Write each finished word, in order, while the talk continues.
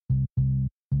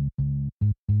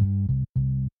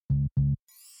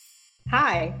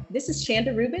Hi, this is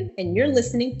Chanda Rubin, and you're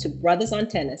listening to Brothers on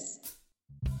Tennis.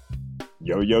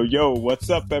 Yo, what's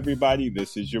up, everybody?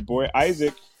 This is your boy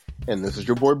Isaac. And this is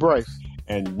your boy Bryce.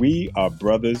 And we are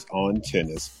Brothers on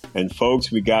Tennis. And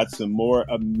folks, we got some more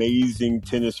amazing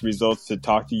tennis results to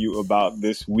talk to you about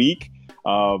this week.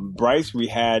 Bryce, we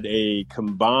had a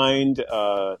combined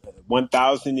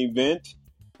 1,000 event.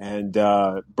 And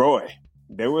boy,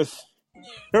 there was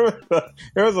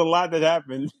a lot that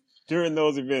happened during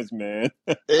those events, man.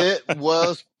 It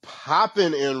was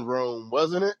popping in Rome,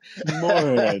 wasn't it?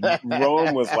 Man,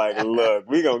 Rome was like, look,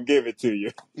 we're going to give it to you.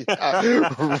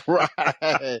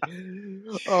 Right.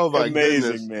 Oh, my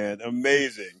Amazing, goodness. Man.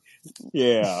 Amazing.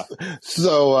 Yeah.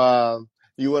 So,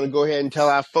 you want to go ahead and tell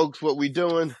our folks what we're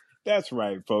doing? That's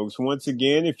right, folks. Once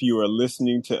again, if you are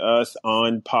listening to us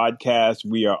on podcast,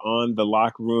 we are on the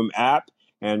Locker Room app.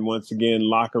 And once again,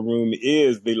 Locker Room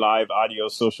is the live audio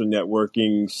social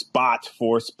networking spot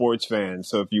for sports fans.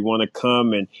 So if you want to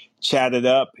come and chat it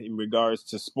up in regards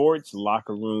to sports,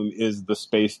 Locker Room is the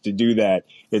space to do that.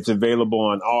 It's available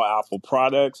on all Apple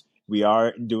products. We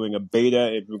are doing a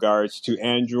beta in regards to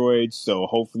Android. So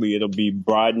hopefully it'll be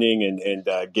broadening and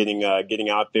getting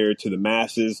out there to the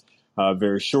masses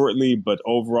very shortly. But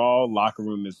overall, Locker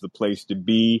Room is the place to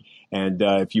be. And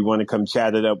if you want to come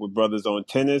chat it up with Brothers on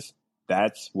Tennis,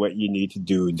 that's what you need to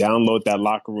do. Download that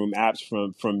Locker Room apps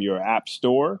from your app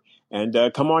store and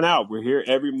come on out. We're here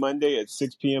every Monday at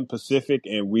 6 p.m. Pacific,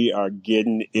 and we are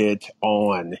getting it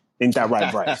on. Ain't that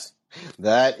right, Bryce?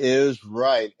 That is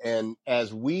right. And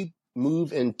as we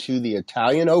move into the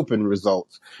Italian Open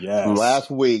results from last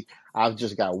week, I've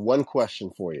just got one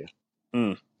question for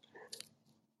you.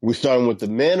 We starting with the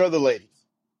men or the ladies?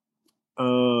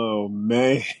 Oh,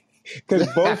 man. Because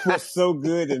both were so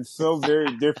good in so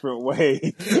very different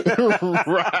ways.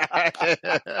 Right.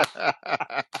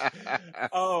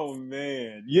 Oh,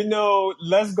 man.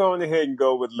 Let's go on ahead and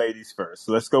go with ladies first.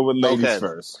 Let's go with ladies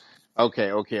first.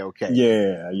 Okay.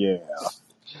 Yeah.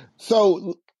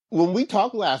 So when we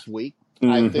talked last week,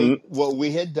 I think what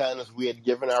we had done is we had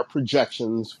given our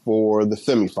projections for the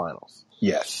semifinals.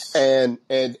 Yes. And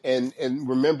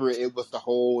remember, it was the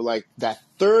whole, like, that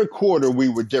third quarter we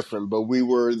were different, but we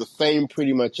were the same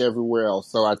pretty much everywhere else.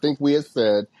 So I think we had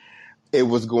said it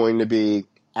was going to be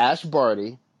Ash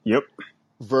Barty. Yep.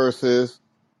 Versus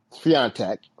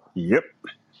Swiatek. Yep.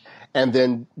 And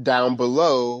then down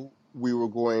below, we were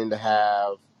going to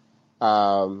have...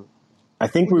 I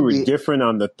think we were different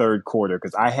on the third quarter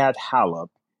because I had Halep,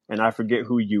 and I forget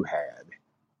who you had.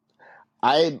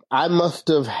 I must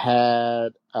have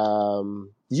had... Did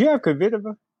you have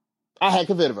Kvitova? I had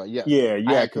Kvitova, yes. Yeah, you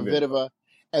had Kvitova.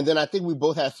 And then I think we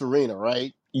both had Serena,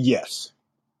 right? Yes.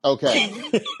 Okay.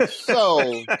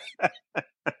 So,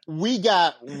 we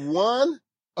got one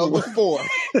of the four.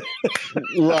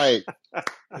 Right.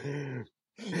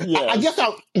 Yes. I guess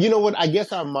I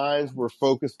guess our minds were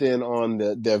focused in on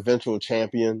the eventual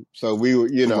champion. So we were,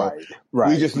 right.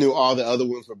 We just knew all the other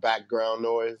ones were background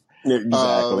noise.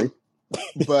 Exactly.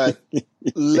 But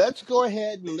let's go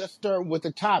ahead and let's start with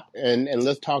the top and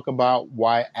let's talk about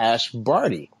why Ash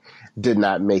Barty did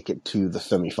not make it to the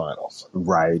semifinals.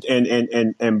 Right.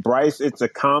 And Bryce, it's a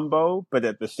combo, but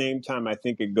at the same time, I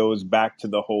think it goes back to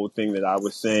the whole thing that I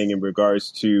was saying in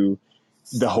regards to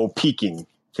the whole peaking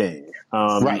thing.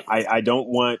 Right. I don't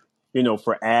want,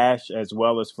 for Ash as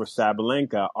well as for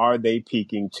Sabalenka, are they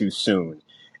peaking too soon?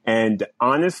 And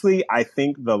honestly, I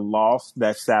think the loss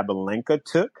that Sabalenka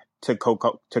took to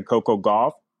Coco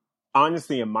Gauff,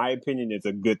 honestly, in my opinion, is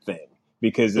a good thing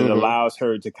because it allows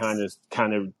her to kind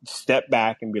of step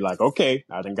back and be like, okay,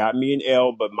 I done got me an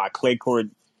L, but my clay court,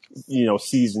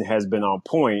 season has been on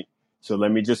point. So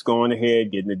let me just go on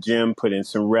ahead, get in the gym, put in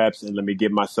some reps, and let me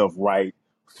get myself right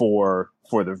for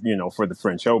the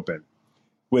French Open.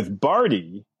 With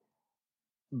Barty,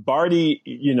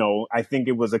 I think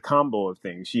it was a combo of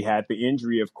things. She had the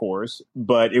injury, of course,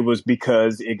 but it was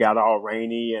because it got all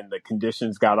rainy and the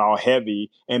conditions got all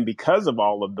heavy. And because of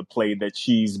all of the play that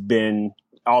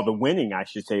all the winning, I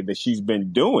should say, that she's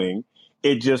been doing,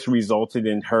 it just resulted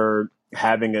in her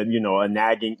having a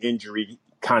nagging injury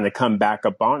kind of come back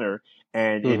up on her.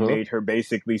 And it made her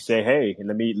basically say, hey,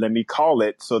 let me call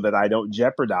it so that I don't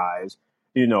jeopardize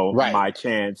my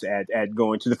chance at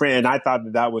going to the French. And I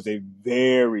thought that was a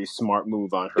very smart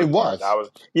move on her part.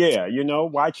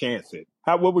 Why chance it?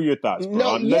 What were your thoughts,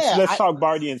 bro? Let's talk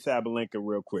Barty and Sabalenka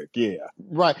real quick. Yeah.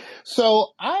 Right.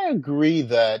 So I agree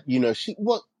that,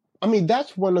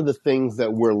 that's one of the things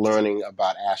that we're learning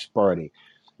about Ash Barty.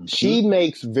 She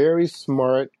makes very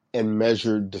smart and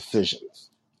measured decisions.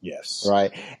 Yes.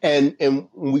 Right. And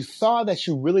we saw that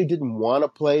she really didn't want to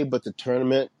play, but the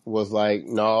tournament was like,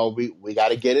 no, we got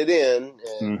to get it in.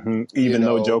 And, Even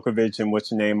though Djokovic and what's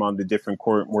your name on the different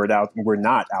court we're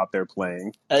not out there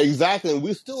playing. Exactly. And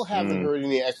we still haven't heard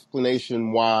any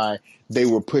explanation why they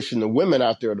were pushing the women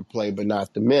out there to play, but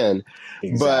not the men.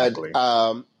 Exactly.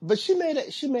 But she made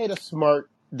a smart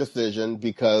decision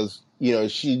because,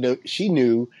 she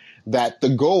knew that the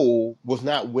goal was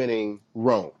not winning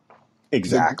Rome.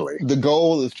 Exactly. The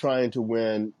goal is trying to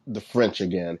win the French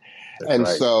again. That's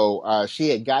right. So she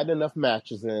had gotten enough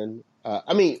matches in.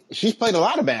 She's played a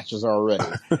lot of matches already.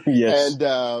 Yes.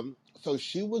 And so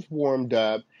she was warmed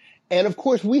up. And of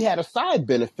course, we had a side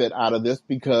benefit out of this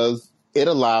because it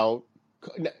allowed.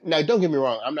 Now, don't get me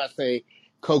wrong. I'm not saying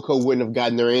Coco wouldn't have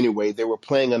gotten there anyway. They were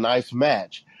playing a nice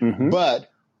match. But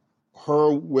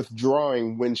her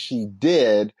withdrawing when she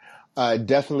did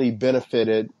definitely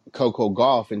benefited Coco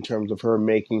Gauff in terms of her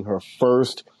making her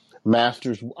first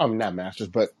not Masters,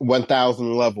 but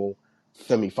 1,000 level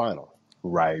semifinal.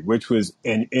 Right, which was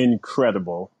an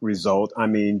incredible result. I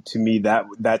mean, to me,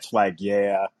 that's like,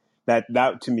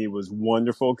 that to me was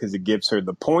wonderful because it gives her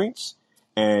the points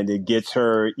and it gets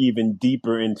her even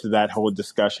deeper into that whole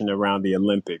discussion around the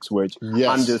Olympics, which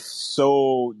I'm just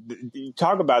so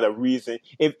talk about a reason.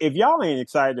 If y'all ain't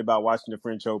excited about watching the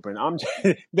French Open,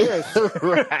 there's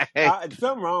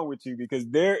something wrong with you because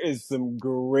there is some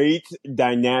great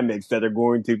dynamics that are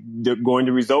going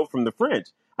to result from the French.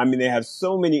 I mean, they have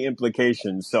so many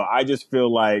implications. So I just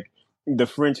feel like the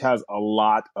French has a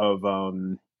lot of,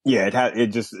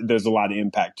 there's a lot of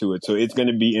impact to it. So it's going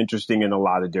to be interesting in a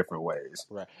lot of different ways.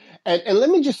 Right. And let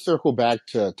me just circle back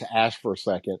to Ash for a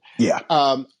second. Yeah.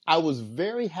 I was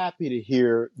very happy to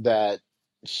hear that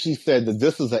she said that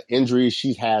this is an injury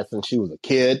she's had since she was a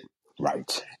kid.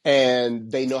 Right.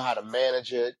 And they know how to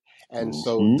manage it. And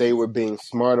so they were being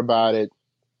smart about it.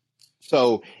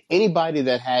 So anybody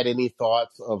that had any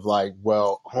thoughts of like,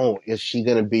 is she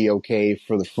going to be okay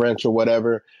for the French or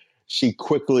whatever? She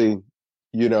quickly,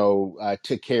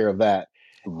 took care of that.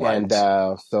 Right.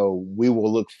 And so we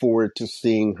will look forward to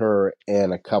seeing her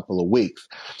in a couple of weeks.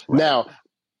 Right. Now,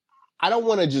 I don't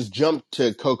want to just jump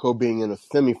to Coco being in the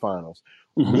semifinals.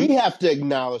 We have to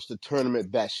acknowledge the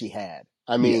tournament that she had.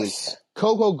 I mean,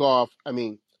 Coco Gauff,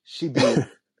 she beat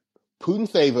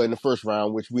Putintseva in the first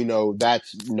round, which we know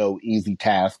that's no easy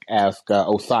task. Ask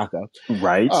Osaka.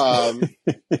 Right.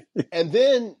 And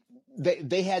then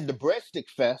they had the breadstick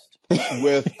fest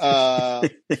with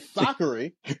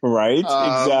Sakkari. Right.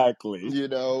 Exactly.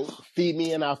 Feed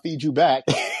me and I'll feed you back.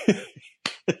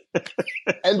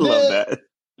 And love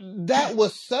that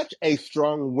was such a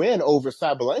strong win over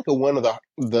Sabalenka, one of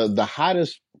the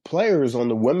hottest players on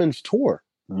the women's tour,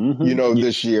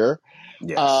 this year.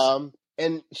 Yes.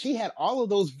 And she had all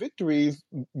of those victories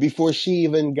before she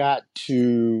even got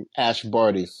to Ash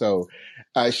Barty. So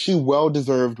she well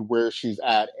deserved where she's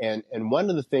at. And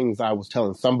one of the things I was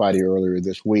telling somebody earlier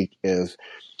this week is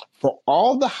for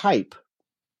all the hype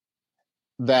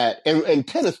that and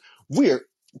tennis,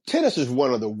 tennis is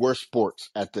one of the worst sports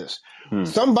at this.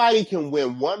 Somebody can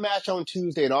win one match on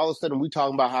Tuesday and all of a sudden we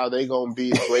talking about how they going to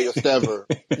be the greatest ever,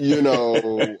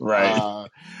 Right.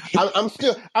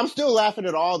 I'm still laughing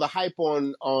at all the hype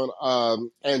on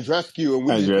Andreescu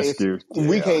and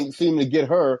we can't seem to get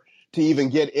her to even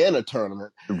get in a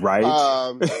tournament. Right.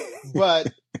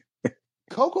 But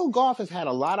Coco Gauff has had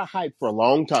a lot of hype for a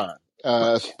long time,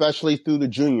 especially through the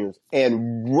juniors,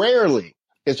 and rarely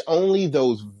it's only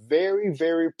those very,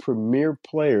 very premier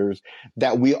players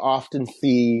that we often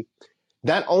see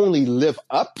not only live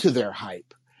up to their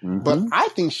hype, but I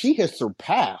think she has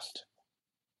surpassed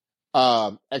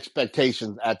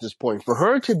expectations at this point. For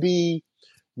her to be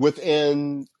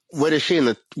within, what is she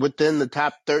within the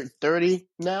top 30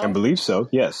 now? I believe so.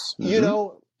 Yes.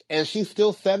 And she's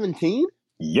still 17.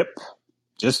 Yep.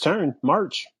 Just turned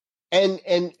March. And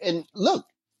look,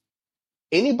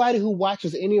 anybody who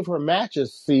watches any of her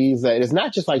matches sees that it's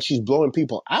not just like she's blowing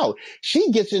people out. She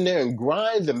gets in there and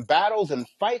grinds and battles and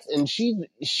fights, and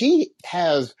she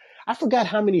has, I forgot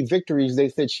how many victories they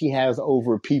said she has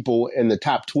over people in the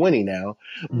top 20 now.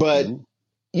 But,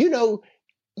 you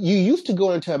used to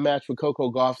go into a match with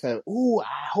Coco Gauff saying, ooh,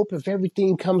 I hope if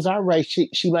everything comes out right,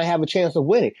 she might have a chance of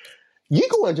winning. You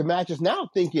go into matches now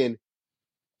thinking,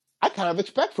 I kind of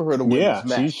expect for her to win this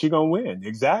match. She's going to win.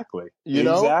 Exactly.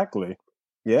 Exactly.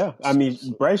 Yeah. I mean,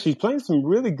 Bryce, she's playing some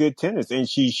really good tennis and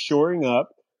she's shoring up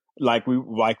like we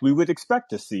would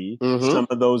expect to see some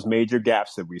of those major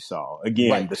gaps that we saw.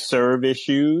 Again, the serve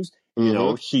issues,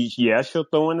 she'll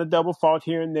throw in a double fault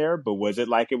here and there, but was it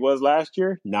like it was last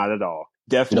year? Not at all.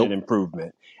 Definite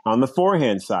improvement. On the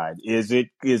forehand side, is it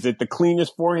the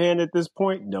cleanest forehand at this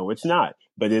point? No, it's not.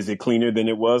 But is it cleaner than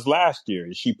it was last year?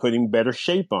 Is she putting better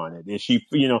shape on it? Is she,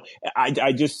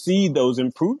 I just see those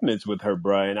improvements with her,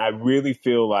 bruh. And I really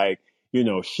feel like,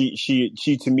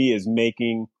 she to me is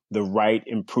making the right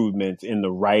improvements in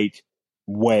the right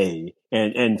way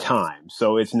and time.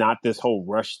 So it's not this whole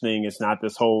rush thing. It's not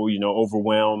this whole,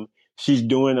 overwhelm. She's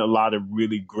doing a lot of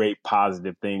really great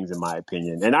positive things, in my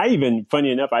opinion. And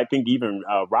funny enough, I think even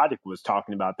Roddick was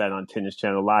talking about that on Tennis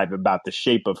Channel Live about the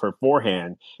shape of her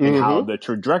forehand and how the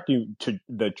trajectory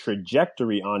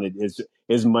on it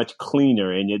is much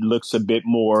cleaner and it looks a bit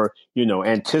more,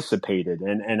 anticipated.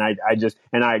 And I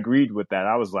agreed with that.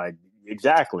 I was like,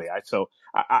 exactly.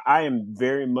 I am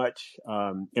very much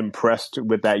impressed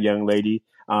with that young lady.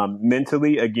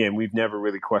 Mentally, again, we've never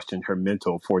really questioned her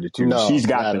mental fortitude. No, she's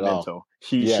got the mental. All.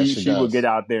 She will get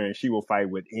out there and she will fight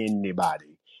with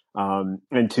anybody.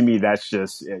 And to me, that's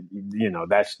just,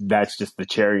 that's just the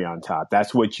cherry on top.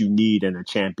 That's what you need in a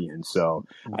champion. So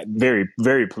very,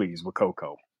 very pleased with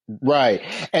Coco. Right.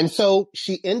 And so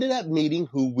she ended up meeting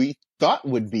who we thought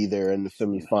would be there in the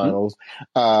semifinals,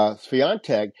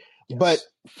 Swiatek. Yes. But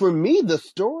for me, the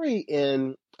story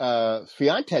in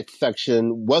Swiatek's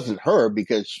section wasn't her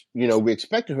because, we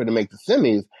expected her to make the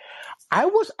semis. I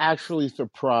was actually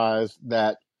surprised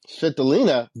that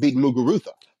Svitolina beat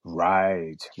Muguruza.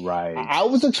 Right. I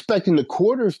was expecting the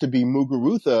quarters to be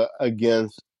Muguruza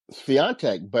against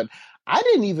Swiatek, but I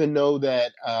didn't even know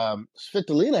that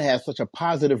Svitolina has such a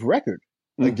positive record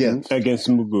against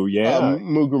Mugu,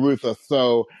 Muguruza.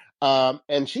 So,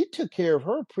 and she took care of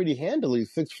her pretty handily,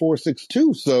 6-4,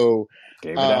 6-2. So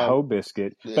gave her that whole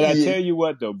biscuit. But I tell you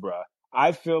what, though, bruh,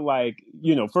 I feel like,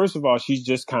 first of all, she's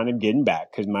just kind of getting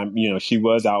back because she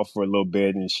was out for a little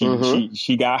bit and she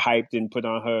got hyped and put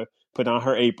on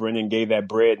her apron and gave that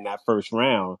bread in that first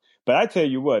round. But I tell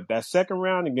you what, that second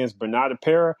round against Bernarda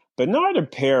Pera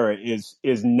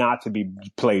is not to be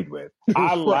played with.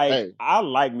 I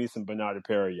like me some Bernarda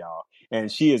Pera, y'all.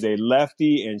 And she is a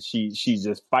lefty and she's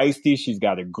just feisty. She's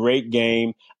got a great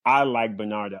game. I like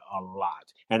Bernarda a lot.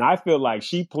 And I feel like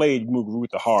she played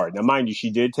Muguruza hard. Now, mind you,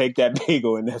 she did take that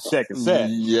bagel in that second set.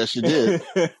 Yes, she did.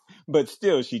 But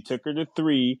still, she took her to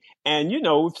 3. And,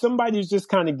 if somebody's just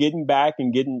kind of getting back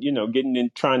and getting in,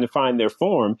 trying to find their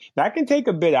form, that can take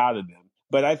a bit out of them.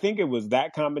 But I think it was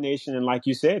that combination. And like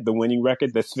you said, the winning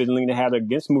record that Svitolina had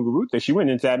against Muguruza, she went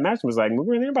into that match and was like,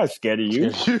 Muguruza, anybody's scared of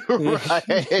you.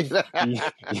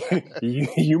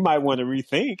 You might want to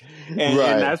rethink. And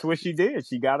that's what she did.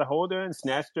 She got a hold of her and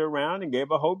snatched her around and gave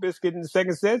her a whole biscuit in the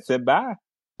second set, said bye.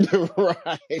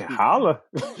 Right. Holla.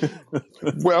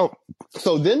 Well,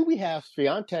 so then we have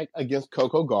Swiatek against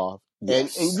Coco Gauff.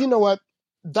 Yes. And you know what?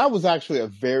 That was actually a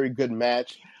very good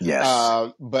match.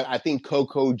 Yes. But I think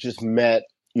Coco just met,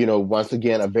 once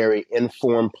again, a very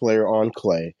informed player on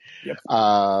clay. Yep.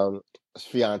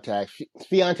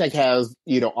 Swiatek has,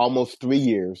 almost 3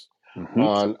 years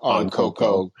on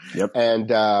Coco. Yep. And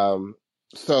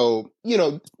so,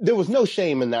 there was no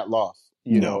shame in that loss.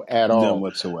 At all. None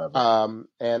whatsoever.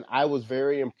 And I was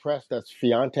very impressed that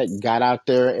Swiatek got out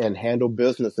there and handled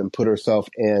business and put herself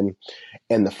in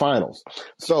the finals.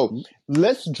 So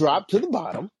let's drop to the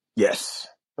bottom. Yes.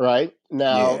 Right?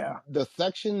 Now, the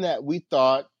section that we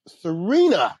thought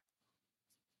Serena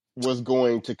was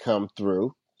going to come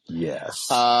through. Yes.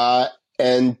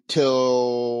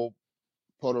 Until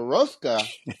Podoroska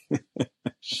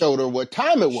showed her what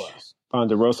time it was.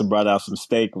 Ponderosa brought out some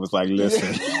steak and was like,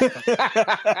 listen.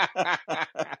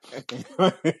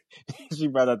 She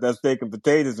brought out that steak and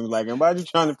potatoes and was like, am I just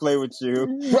trying to play with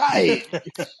you? Right.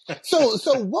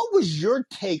 So what was your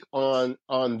take on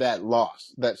that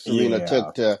loss that Serena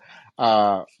took to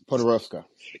Podoroska?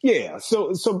 Yeah.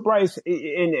 So Bryce,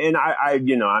 and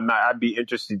I'd be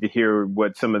interested to hear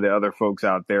what some of the other folks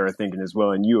out there are thinking as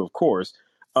well. And you, of course.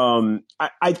 I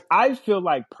feel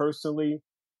like personally,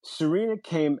 Serena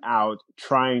came out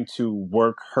trying to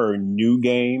work her new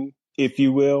game, if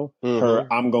you will. Her,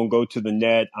 I'm going to go to the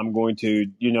net. I'm going to,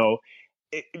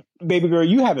 baby girl,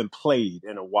 you haven't played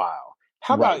in a while.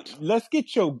 How about let's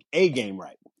get your A game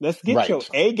right. Let's get your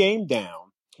A game down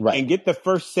and get the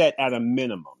first set at a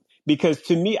minimum. Because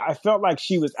to me, I felt like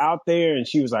she was out there and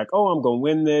she was like, oh, I'm going to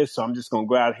win this. So I'm just going to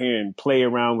go out here and play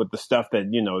around with the stuff that,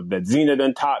 that Zena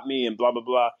done taught me and blah, blah,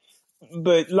 blah.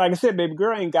 But like I said, baby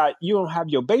girl, you don't have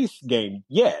your base game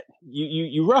yet.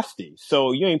 You rusty.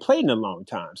 So you ain't played in a long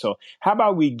time. So how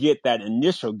about we get that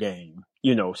initial game,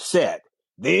 set?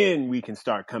 Then we can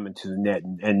start coming to the net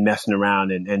and messing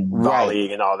around and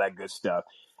volleying and all that good stuff.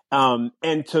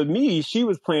 And to me, she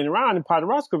was playing around, and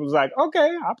Podoroska was like,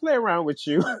 okay, I'll play around with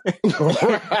you.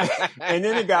 And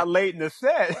then it got late in the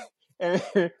set,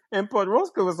 and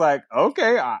Podoroska was like,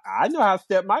 okay, I know how to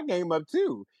step my game up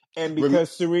too. And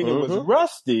because Serena was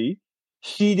rusty,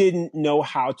 she didn't know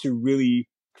how to really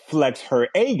flex her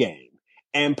A game.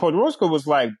 And Podoroska was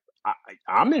like,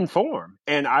 I'm in form.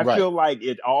 And I feel like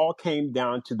it all came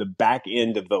down to the back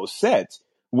end of those sets,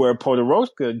 where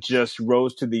Podoroska just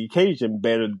rose to the occasion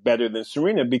better than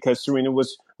Serena, because Serena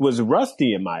was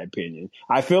rusty, in my opinion.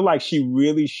 I feel like she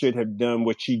really should have done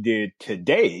what she did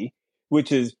today,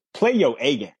 which is play your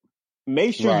A game.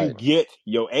 Make sure you get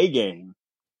your A game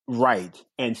right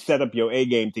and set up your A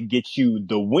game to get you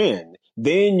the win.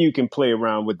 Then you can play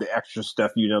around with the extra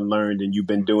stuff you done learned and you've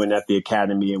been doing at the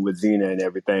academy and with Zena and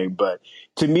everything. But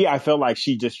to me, I felt like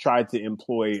she just tried to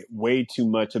employ way too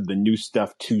much of the new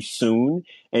stuff too soon,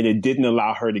 and it didn't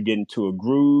allow her to get into a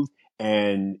groove.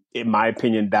 And in my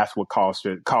opinion, that's what cost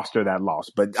her that loss.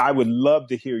 But I would love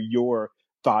to hear your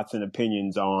thoughts and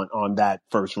opinions on that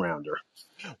first rounder.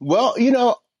 Well,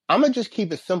 I'm going to just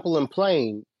keep it simple and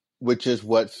plain, which is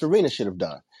what Serena should have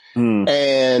done.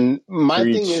 And my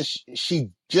thing is,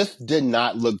 she just did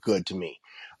not look good to me.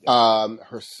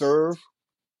 Her serve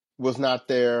was not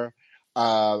there.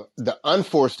 The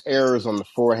unforced errors on the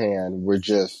forehand were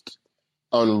just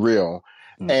unreal.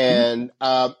 And,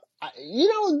 the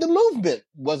movement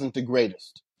wasn't the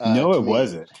greatest. No, it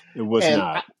wasn't. It was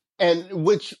not. And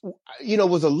which,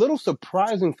 was a little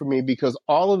surprising for me, because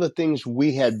all of the things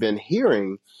we had been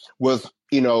hearing was,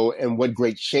 and what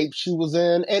great shape she was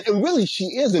in. And really, she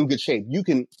is in good shape. You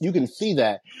can see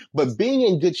that. But being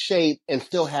in good shape and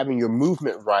still having your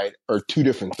movement right are two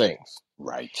different things.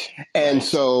 Right. And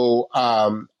so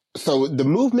the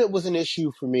movement was an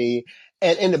issue for me.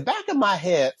 And in the back of my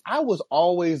head, I was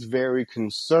always very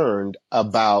concerned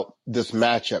about this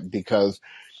matchup, because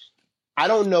I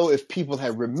don't know if people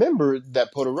have remembered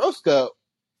that Podoroska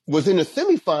was in the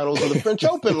semifinals of the French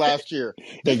Open last year.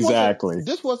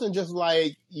 This wasn't just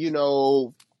like,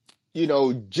 Jenny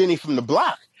from the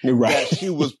block that she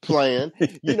was playing.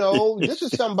 This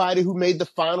is somebody who made the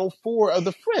final four of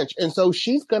the French. And so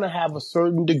she's going to have a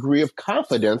certain degree of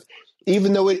confidence,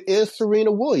 even though it is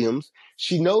Serena Williams.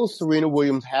 She knows Serena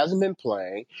Williams hasn't been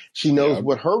playing. She knows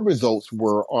what her results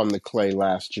were on the clay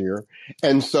last year.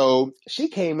 And so she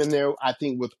came in there, I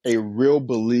think, with a real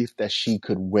belief that she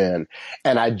could win.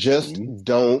 And I just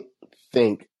don't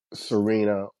think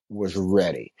Serena was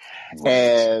ready. Right.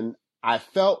 And I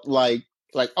felt like,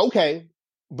 okay,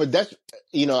 but that's,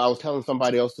 I was telling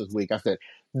somebody else this week, I said,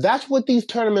 that's what these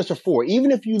tournaments are for.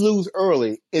 Even if you lose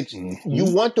early, it's you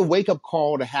want the wake-up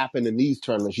call to happen in these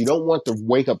tournaments. You don't want the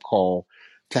wake-up call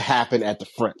to happen at the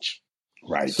French.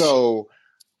 Right. So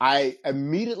I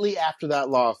immediately after that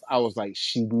loss, I was like,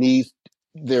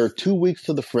 there are 2 weeks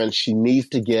to the French. She needs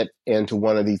to get into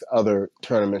one of these other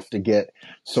tournaments to get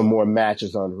some more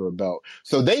matches under her belt.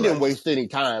 So they didn't waste any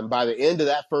time. By the end of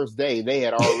that first day, they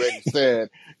had already said,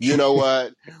 you know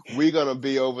what, we're going to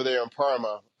be over there in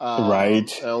Parma.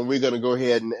 And we're going to go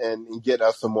ahead and get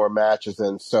us some more matches.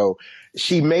 And so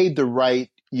she made the right,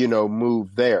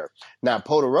 move there. Now,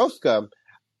 Podoroska,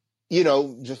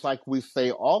 just like we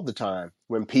say all the time,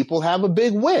 when people have a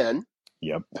big win,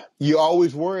 you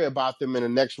always worry about them in the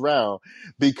next round,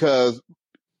 because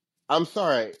I'm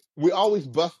sorry, we always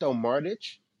bust on Martic.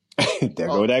 There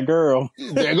go that girl.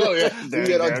 There go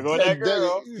that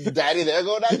girl. Daddy, there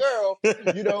go that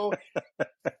girl.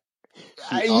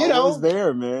 She's always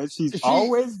there, man. She's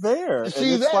always there.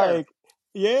 She's there.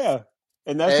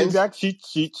 And that's exactly,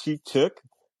 she took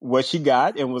what she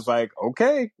got and was like,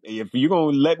 okay, if you're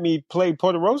going to let me play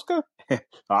Podoroska,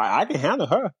 I can handle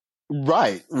her.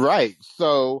 Right.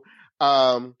 So,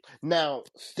 now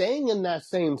staying in that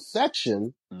same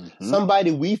section,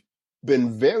 somebody we've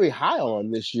been very high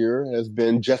on this year has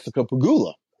been Jessica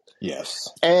Pegula. Yes.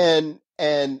 And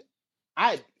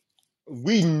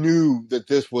we knew that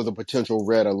this was a potential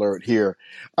red alert here.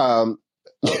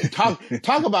 Talk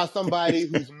about somebody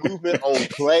whose movement on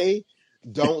play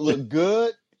don't look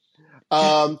good.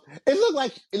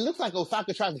 It looks like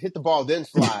Osaka tries to hit the ball, then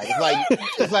slide.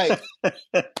 It's like,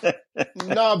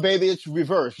 no, baby, it's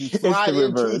reverse. You slide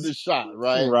into the shot,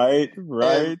 right?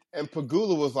 Right. And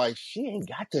Pegula was like, she ain't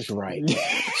got this right.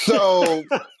 So,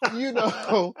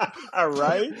 all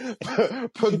right.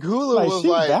 Pegula was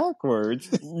like backwards.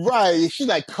 Right. She's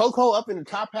like Coco up in the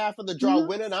top half of the draw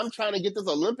winning. I'm trying to get this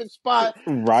Olympic spot.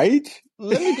 Right.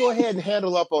 Let me go ahead and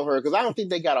handle up on her, because I don't think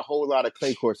they got a whole lot of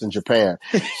clay courts in Japan.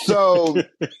 So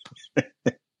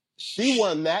she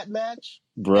won that match.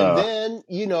 Bruh. And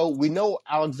then, we know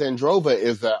Alexandrova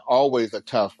is always a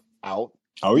tough out.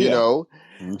 Oh, you yeah. know,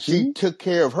 she took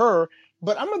care of her.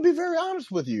 But I'm going to be very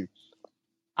honest with you.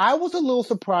 I was a little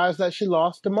surprised that she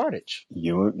lost to Martic.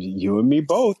 You and me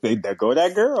both. There go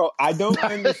that girl. I don't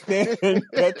understand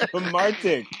Petra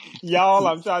Martic. Y'all,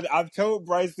 I've told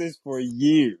Bryce this for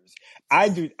years. I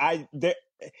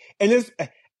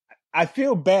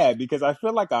feel bad because I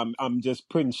feel like I'm just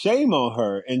putting shame on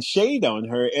her and shade on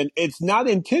her, and it's not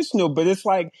intentional, but it's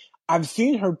like I've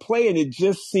seen her play and it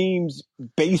just seems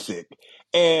basic.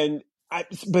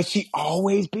 But she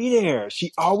always be there.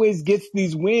 She always gets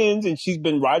these wins, and she's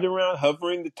been right around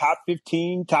hovering the top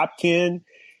 15, top 10.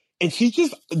 And she's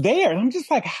just there. And I'm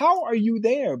just like, how are you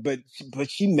there? But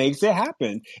she makes it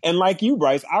happen. And like you,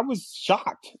 Bryce, I was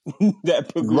shocked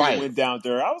that Pegula went down to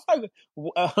her. I was like,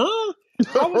 huh?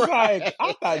 I was like,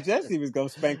 I thought Jesse was going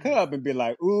to spank her up and be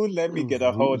like, ooh, let me get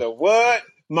a hold of what?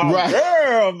 My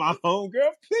girl, my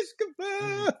homegirl,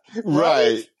 Pliskova.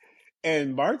 Right.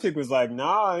 And Martic was like,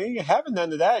 nah, I ain't having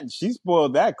none of that. And she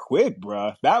spoiled that quick,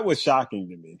 bruh. That was shocking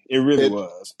to me. It really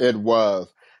was. It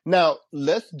was. Now,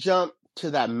 let's jump to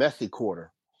that messy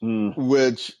quarter,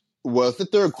 which was the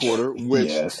third quarter, which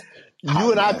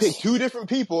you and I picked two different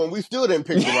people and we still didn't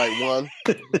pick the right one.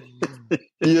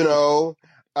 You know?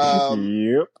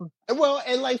 Yep. Well,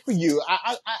 and like for you,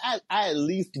 I at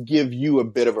least give you a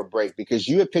bit of a break because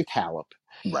you had picked Halep.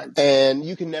 Right. And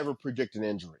you can never predict an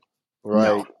injury.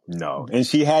 Right. No. And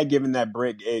she had given that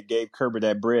break. It gave Kerber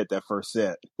that bread that first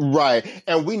set. Right.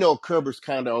 And we know Kerber's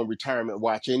kind of on retirement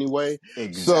watch anyway.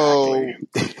 Exactly. So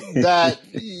that,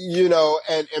 you know,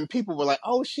 and people were like,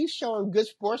 oh, she's showing good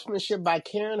sportsmanship by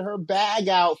carrying her bag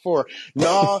out for,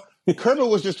 no, Kerber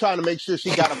was just trying to make sure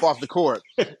she got up off the court.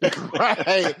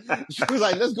 Right. She was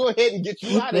like, let's go ahead and get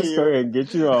you out of here. Let's go ahead and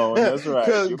get you on. That's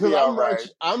right. Because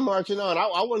I'm marching on.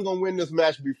 I wasn't going to win this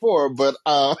match before, but,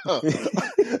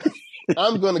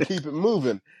 I'm going to keep it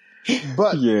moving.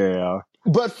 But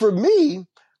But for me,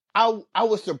 I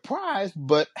was surprised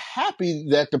but happy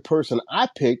that the person I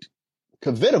picked,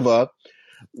 Kvitova.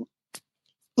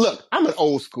 Look, I'm an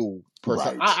old school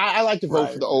person. Right. I like to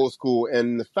vote for the old school,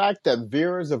 and the fact that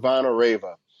Vera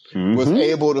Zvonareva was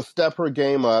able to step her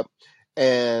game up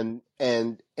and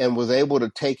was able to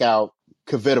take out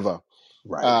Kvitova.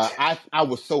 Right. I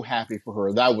was so happy for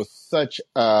her. That was such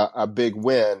a big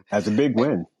win. That's a big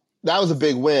win. That was a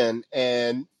big win,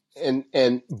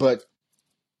 but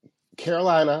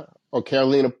Carolina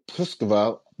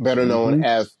Pliskova, better known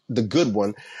as the good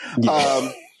one,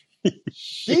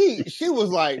 she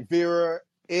was like, Vera,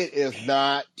 it is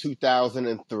not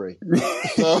 2003.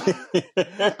 So,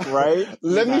 right?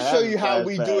 Let me show you how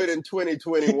we do it in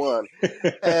 2021.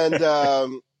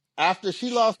 And after she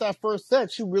lost that first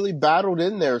set, she really battled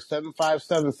in there 7-5,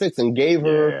 7-6, and gave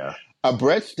her a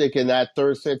breadstick in that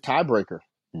third set tiebreaker.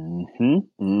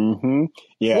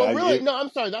 Yeah. Well, really, no, I'm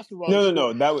sorry. That's the wrong score.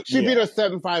 No. That was, she beat her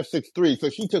 7-5, 6-3, so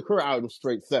she took her out in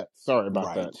straight sets. Sorry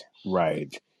about that.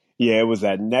 Right. Yeah, it was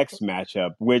that next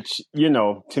matchup, which, you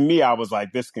know, to me, I was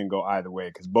like, this can go either way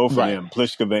because both of them,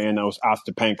 Pliskova and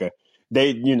Ostapenko,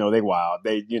 they wild.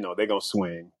 They gonna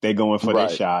swing. They going for their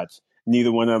shots.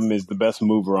 Neither one of them is the best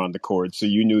mover on the court, so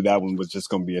you knew that one was just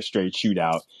going to be a straight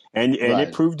shootout, and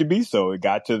it proved to be so. It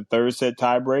got to the third set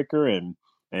tiebreaker,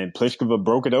 and Pliskova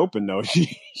broke it open, though.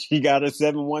 She got a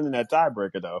 7-1 in that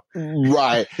tiebreaker, though.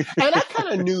 Right. And I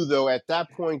kind of knew, though, at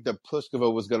that point that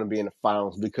Pliskova was going to be in the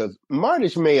finals because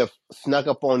Martic may have snuck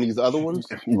up on these other ones.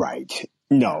 Right.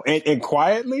 No. And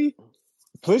quietly,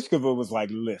 Pliskova was like,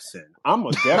 listen, I'm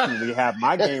going to definitely have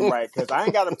my game right because I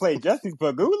ain't got to play Jesse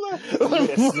Pegula.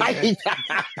 Right.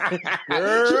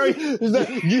 Girl, you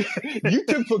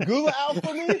took Pegula out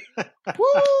for me?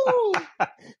 Woo!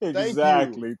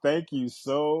 Exactly. Thank you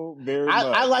so very much.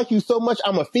 I like you so much,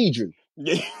 I'm going to feed you.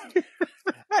 Exactly.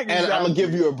 And I'm going to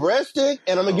give you a breadstick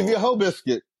and I'm going to give you a whole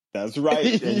biscuit. That's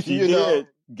right. And she did.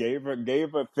 Gave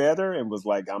her feather and was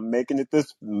like, I'm making it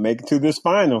to this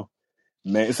final.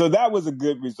 Man, so that was a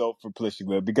good result for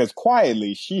Pliskova because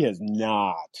quietly she has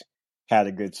not had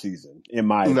a good season, in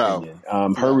my opinion.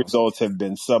 Her results have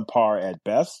been subpar at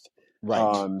best.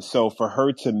 Right. So for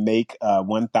her to make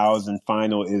 1,000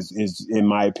 final is, in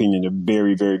my opinion, a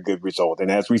very, very good result. And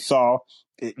as we saw,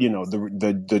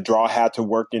 the draw had to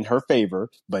work in her favor,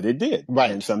 but it did.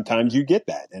 Right. And sometimes you get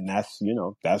that, and that's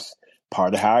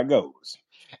part of how it goes.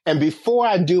 And before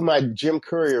I do my Jim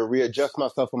Courier, readjust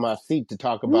myself on my seat to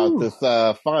talk about this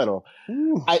final,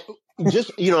 I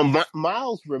just,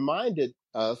 Miles reminded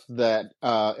us that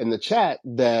in the chat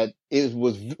that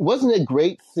wasn't it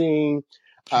great seeing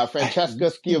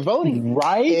Francesca Schiavone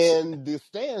right in the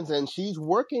stands, and she's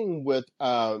working with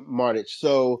Martic.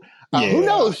 So Who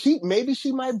knows? Maybe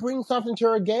she might bring something to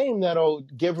her game that'll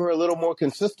give her a little more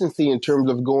consistency in terms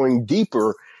of going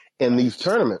deeper in these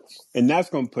tournaments. And that's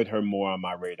going to put her more on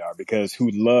my radar, because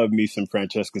who loved me some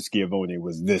Francesca Schiavone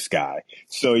was this guy.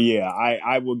 So yeah,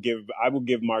 I will give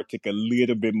Martic a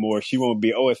little bit more. She won't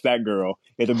be, oh, it's that girl.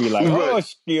 It'll be like, oh,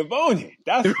 Schiavone.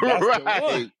 That's right. The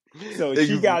one. So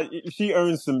she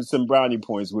earned some brownie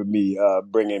points with me,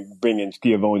 bringing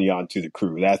Schiavone onto the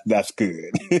crew. That's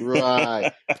good.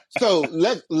 Right. So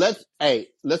let's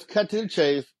cut to the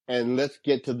chase and let's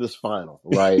get to this final,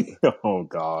 right? Oh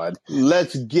God.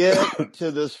 Let's get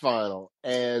to this final.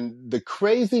 And the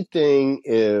crazy thing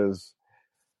is,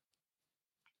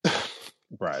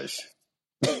 Bryce,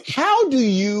 how do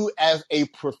you, as a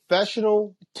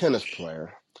professional tennis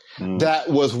player that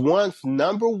was once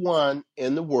number one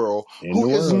in the world, who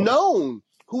is known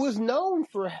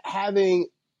for having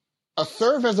a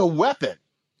serve as a weapon.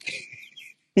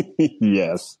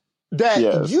 Yes.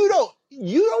 You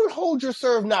don't hold your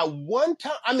serve not one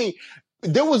time. I mean,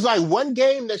 there was like one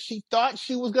game that she thought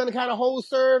she was going to kind of hold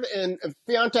serve, and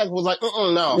Swiatek was like,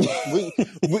 no,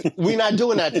 we're not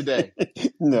doing that today.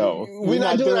 No, we're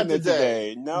not doing that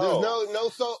today. No,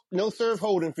 there's no serve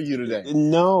holding for you today.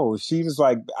 No, she was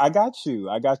like, I got you.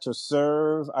 I got your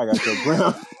serve. I got your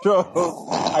ground stroke.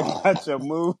 I got your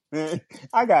movement.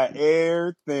 I got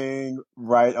everything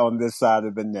right on this side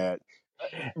of the net.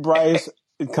 Bryce,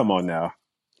 come on now.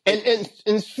 And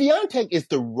Swiatek is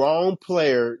the wrong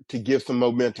player to give some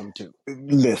momentum to.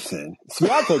 Listen,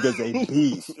 Swiatek is a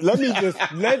beast. Let me just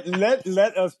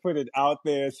let us put it out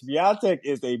there. Swiatek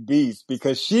is a beast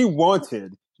because she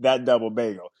wanted that double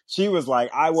bagel. She was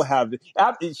like, I will have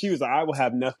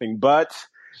nothing but.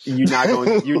 You're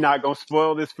not gonna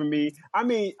spoil this for me. I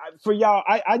mean, for y'all,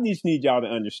 I just need y'all to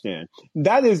understand.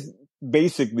 That is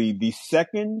basically the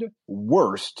second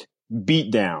worst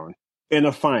beatdown in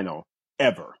a final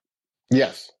ever.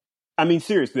 Yes. I mean,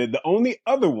 seriously, the only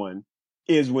other one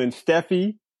is when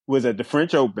Steffi was at the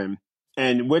French Open,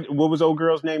 and what was old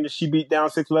girl's name that she beat down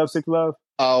 6-love?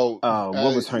 Oh,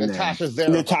 what was her Natasha name? Zverev.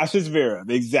 Natasha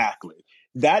Zverev, exactly.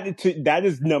 That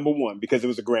is number one because it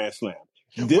was a Grand Slam.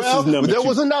 There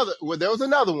was another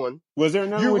one. Was there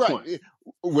another? You're Which right. one?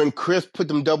 When Chris put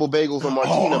them double bagels on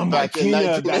Martina back in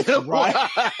 19. That's right.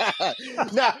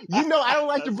 Now, I don't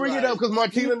like to bring it up because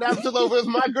Martina Navratilova is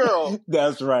my girl.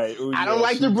 That's right. Ooh, I don't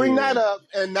like to bring that up.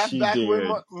 And that's back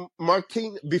when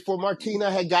before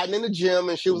Martina had gotten in the gym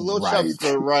and she was a little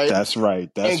chubster, right? That's right.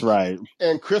 Right.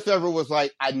 And Chris Evert was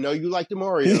like, I know you like the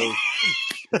Oreos.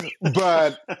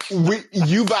 But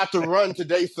you about to run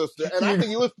today, sister. And I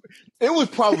think it was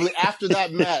probably after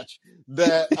that match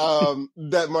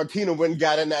that Martina went and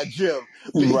got in that gym.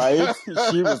 Right?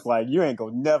 She was like, you ain't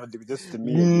gonna never do this to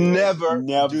me again. Never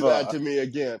do that to me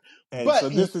again. And so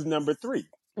this is number 3.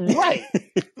 Right.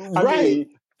 I mean,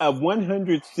 a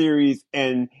 100 series,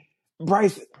 and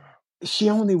Bryce, she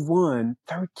only won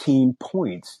 13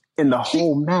 points in the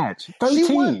whole match.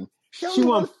 13. She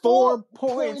won 4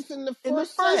 points in the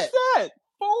first set.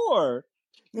 4.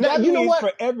 Now, that you know means what?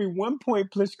 For every 1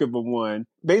 point Pliskova won,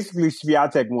 basically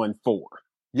Swiatek won 4.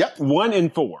 Yep. 1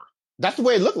 and 4. That's the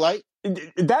way it looked like.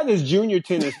 That is junior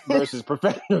tennis versus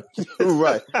professional.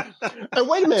 Right. And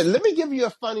wait a minute. Let me give you a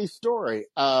funny story.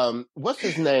 What's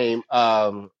his name?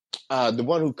 The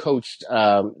one who coached,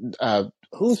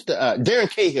 who's Darren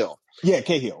Cahill. Yeah,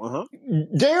 Cahill.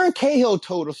 Darren Cahill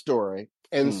told a story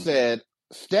and said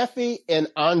Steffi and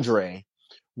Andre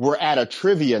were at a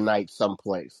trivia night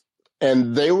someplace,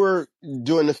 and they were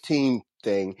doing this team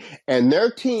thing, and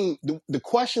their team, the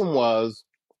question was,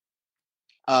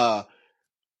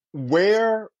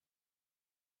 where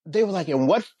they were like, in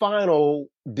what final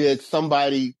did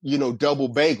somebody, double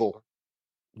bagel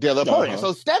the other opponent?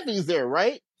 So Steffi's there,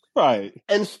 right? Right.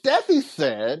 And Steffi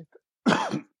said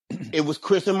it was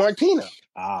Chris and Martina.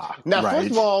 Now,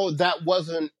 first of all, that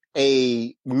wasn't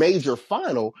a major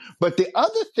final, but the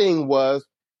other thing was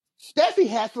Steffi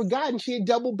had forgotten she had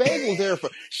double bagels there.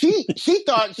 She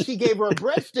thought she gave her a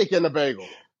breadstick and a bagel.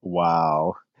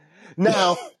 Wow.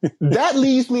 Now, that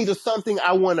leads me to something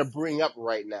I want to bring up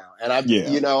right now. And I'm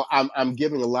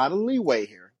giving a lot of leeway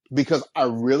here because I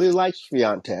really like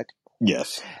Swiatek.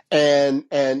 Yes. And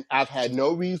I've had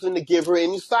no reason to give her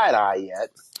any side eye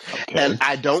yet. Okay. And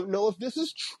I don't know if this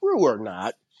is true or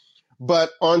not,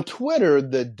 but on Twitter,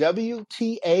 the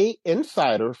WTA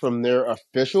Insider from their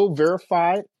official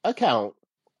verified account,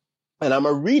 and I'm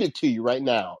going to read it to you right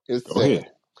now, it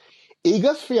said,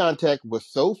 Iga Swiatek was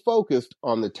so focused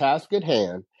on the task at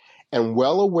hand and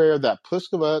well aware that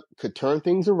Pliskova could turn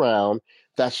things around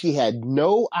that she had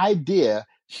no idea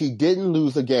she didn't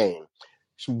lose a game.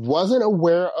 She wasn't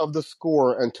aware of the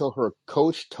score until her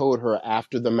coach told her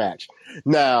after the match.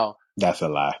 Now, that's a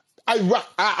lie.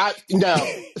 Because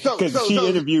she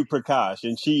interviewed Prakash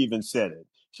and she even said it.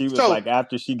 She was like,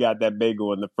 after she got that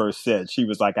bagel in the first set, she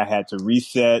was like, I had to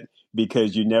reset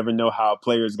because you never know how a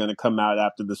player is going to come out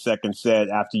after the second set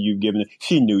after you've given it.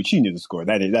 She knew the score.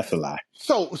 That's a lie.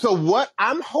 So what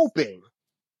I'm hoping,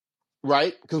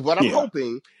 right? Because what I'm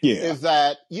hoping is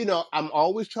that, I'm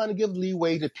always trying to give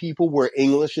leeway to people where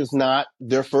English is not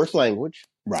their first language.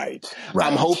 Right.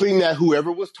 I'm hoping that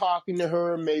whoever was talking to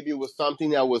her, maybe it was something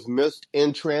that was missed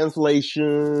in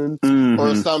translation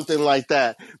or something like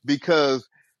that. Because,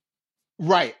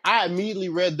 I immediately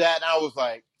read that and I was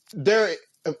like,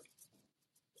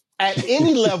 at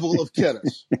any level of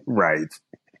tennis. Right.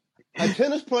 A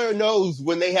tennis player knows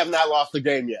when they have not lost a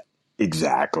game yet.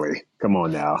 Exactly. Come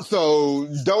on now. So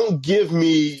don't give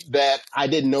me that I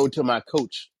didn't know till my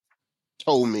coach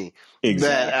told me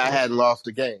that I hadn't lost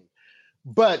a game.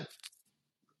 But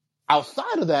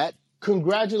outside of that,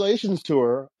 congratulations to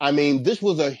her. I mean, this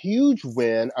was a huge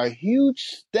win, a huge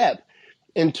step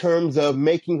in terms of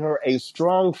making her a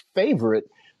strong favorite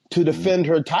to defend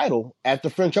her title at the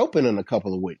French Open in a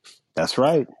couple of weeks. That's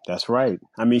right.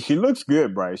 I mean, she looks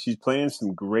good, Bryce. She's playing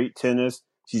some great tennis.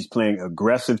 She's playing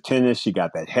aggressive tennis. She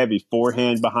got that heavy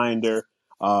forehand behind her.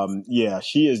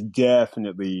 She is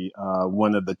definitely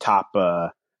one of the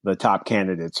top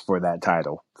candidates for that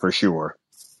title for sure.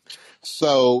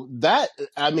 So that,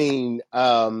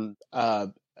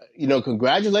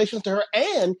 congratulations to her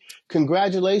and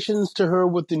congratulations to her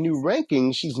with the new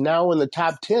ranking. She's now in the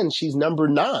top 10. She's number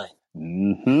 9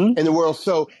 in the world.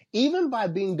 So even by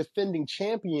being defending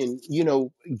champion,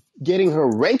 getting her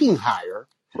ranking higher,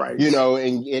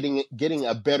 and getting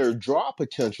a better draw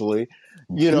potentially,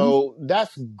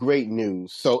 that's great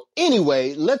news. So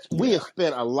anyway, we have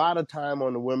spent a lot of time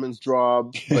on the women's draw,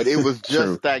 but it was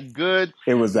just that good.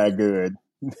 It was that good.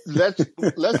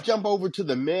 Let's jump over to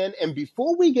the men. And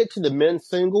before we get to the men's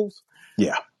singles,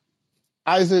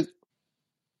 Isaac,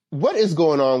 what is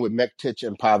going on with Mektic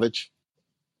and Pavic?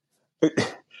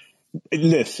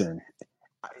 Listen,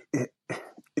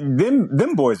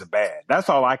 them boys are bad. That's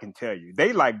all I can tell you.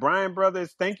 They like Bryan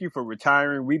Brothers. Thank you for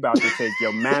retiring. We about to take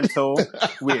your mantle.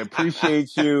 We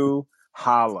appreciate you.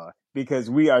 Holla. Because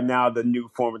we are now the new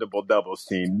formidable doubles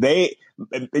team. They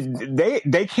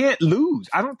can't lose.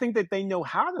 I don't think that they know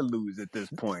how to lose at this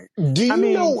point. Do you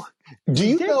know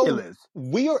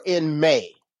we are in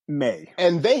May,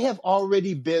 and they have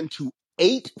already been to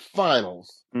 8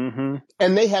 finals, and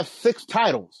they have 6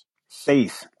 titles.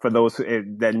 6 for those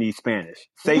that need Spanish.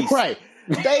 6. Right.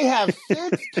 They have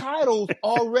 6 titles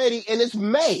already, and it's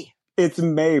May. It's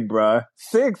May, bruh.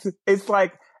 6. It's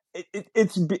like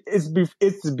it's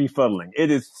befuddling. It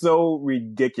is so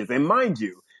ridiculous. And mind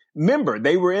you, remember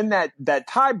they were in that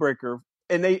tiebreaker,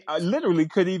 and they literally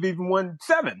could have even won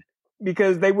 7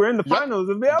 because they were in the finals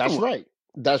of the other one.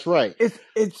 That's right.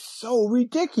 It's so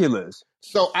ridiculous.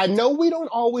 So I know we don't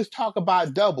always talk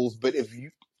about doubles, but if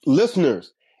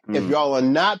y'all are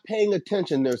not paying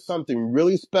attention, there's something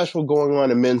really special going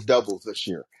on in men's doubles this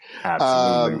year.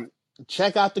 Absolutely.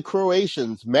 Check out the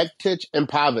Croatians, Mektic and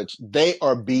Pavic. They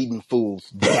are beating fools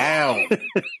down.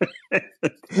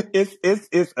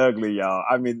 It's ugly, y'all.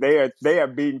 I mean, they are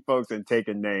beating folks and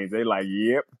taking names. They like,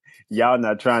 yep, y'all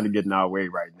not trying to get in our way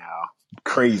right now.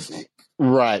 Crazy.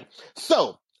 Right.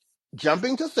 So,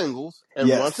 jumping to singles, and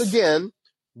once again,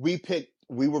 we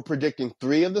were predicting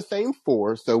 3 of the same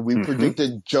 4. So we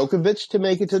predicted Djokovic to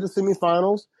make it to the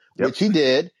semifinals, which he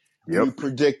did. We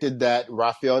predicted that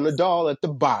Rafael Nadal at the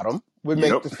bottom would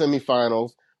make the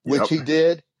semifinals, which he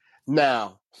did.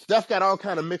 Now, stuff got all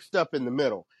kind of mixed up in the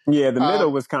middle. Yeah, the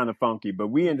middle was kind of funky, but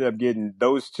we ended up getting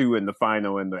those 2 in the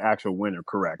final and the actual winner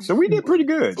correct. So we did pretty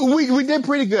good. We did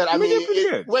pretty good.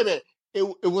 Wait a minute. It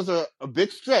was a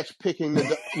big stretch picking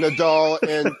Nadal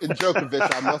and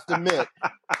Djokovic, I must admit.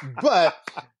 But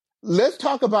let's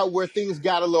talk about where things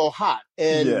got a little hot.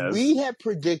 And we had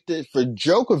predicted for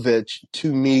Djokovic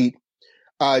to meet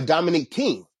Dominic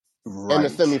Thiem in the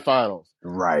semifinals.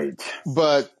 Right.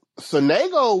 But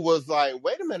Sonego was like,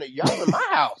 wait a minute, y'all in my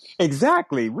house.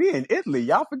 Exactly. We in Italy.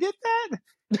 Y'all forget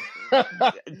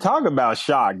that? Talk about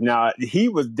shock. Now, he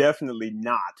was definitely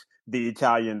not the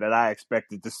Italian that I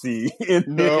expected to see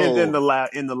in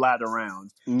the latter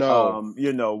rounds. No.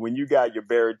 When you got your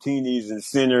Berrettinis and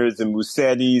Sinners and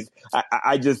Mussettis,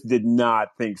 I just did not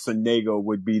think Sonego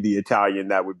would be the Italian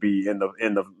that would be in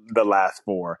the last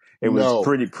 4. It was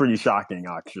pretty shocking,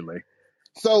 actually.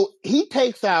 So he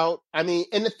takes out, and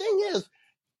the thing is,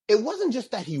 it wasn't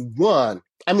just that he won.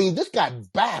 This guy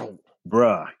battled.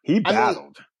 Bruh, he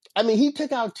battled. He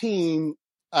took out Thiem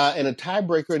in a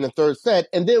tiebreaker in the third set.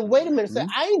 And then, wait a minute, said,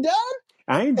 I ain't done.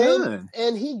 I ain't done.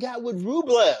 And he got with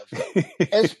Rublev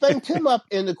and spanked him up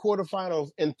in the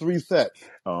quarterfinals in 3 sets.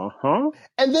 Uh-huh.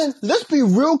 And then, let's be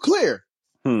real clear.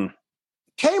 Could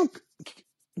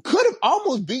have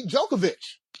almost beat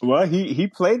Djokovic. Well, he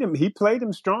played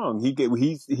him strong.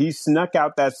 He snuck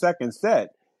out that second set.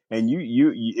 And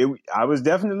I was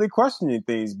definitely questioning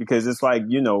things because it's like,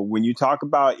 you know, when you talk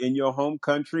about in your home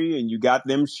country and you got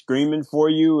them screaming for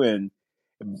you and,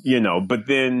 you know, but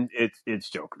then it's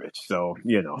Djokovic. So,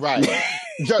 you know. Right.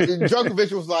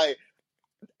 Djokovic was like,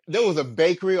 there was a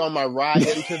bakery on my ride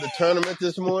into the tournament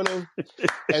this morning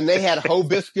and they had Ho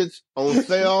biscuits on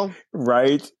sale.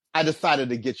 Right. I decided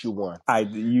to get you one.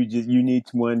 You need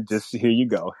one. Just here you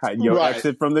go. Your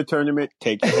exit from the tournament.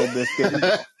 Take your whole biscuit. And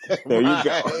go. There you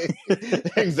go.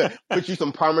 Exactly. Put you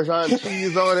some Parmesan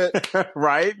cheese on it.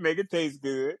 Right. Make it taste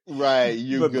good. Right.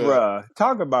 But good. Bruh,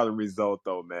 talk about a result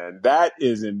though, man. That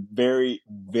is a very,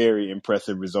 very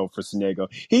impressive result for Sonego.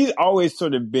 He's always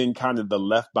sort of been kind of the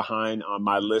left behind on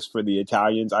my list for the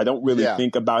Italians. I don't really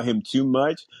think about him too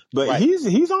much, but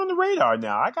he's on the radar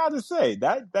now. I got to say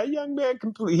that young man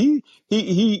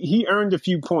he earned a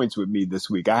few points with me this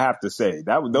week. I have to say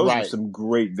those were some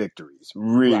great victories.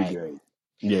 Really great.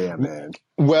 Yeah, man.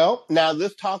 Well, now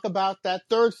let's talk about that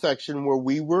third section where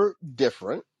we were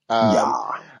different.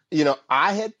 You know,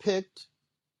 I had picked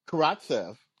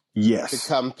Karatsev to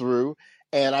come through,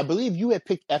 and I believe you had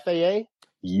picked FAA.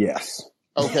 Yes.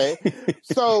 Okay.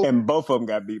 So and both of them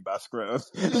got beat by scrubs.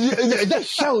 That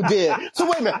show did. So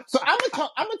wait a minute. So I'm gonna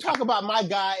talk about my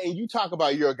guy, and you talk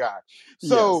about your guy.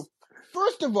 So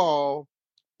first of all,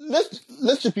 let's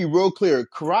just be real clear.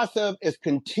 Karatsev is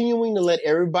continuing to let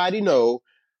everybody know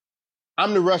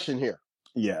I'm the Russian here.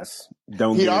 Yes. He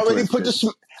already put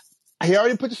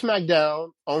the smack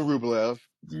down on Rublev.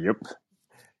 Yep.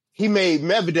 He made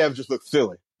Medvedev just look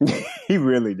silly. He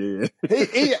really did.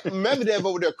 Medvedev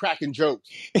over there cracking jokes.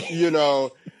 You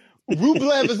know,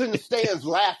 Rublev is in the stands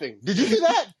laughing. Did you see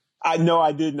that? No,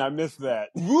 I didn't. I missed that.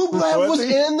 Rublev was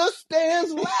in the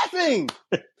stands laughing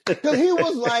because he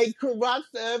was like,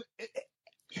 Karatsev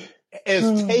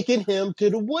is taking him to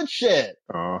the woodshed.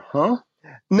 Uh-huh.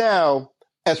 Now,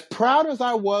 as proud as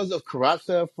I was of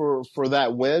Karatsev for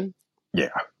that win,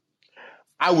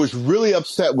 I was really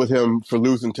upset with him for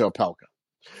losing to Opelka.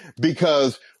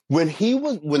 Because when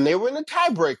they were in a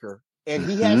tiebreaker and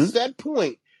he had set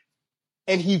point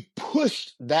and he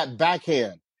pushed that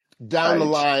backhand down the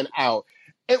line out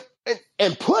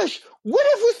and push. What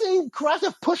if we seen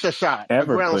Karatsev push a shot? A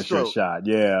shot,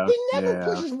 yeah. He never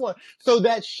pushes one. So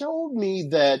that showed me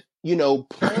that, you know,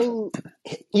 playing,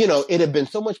 you know, it had been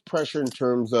so much pressure in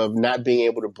terms of not being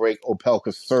able to break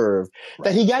Opelka's serve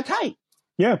that he got tight.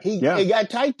 Yeah. It got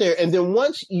tight there. And then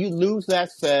once you lose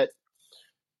that set,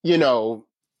 you know,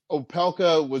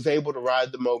 Opelka was able to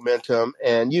ride the momentum.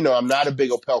 And, you know, I'm not a big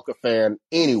Opelka fan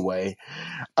anyway.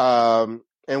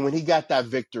 And when he got that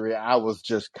victory, I was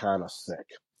just kind of sick.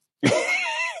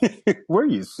 Were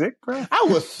you sick, bro? I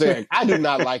was sick. I do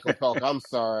not like Opelka. I'm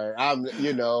sorry. And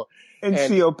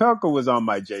see, Opelka was on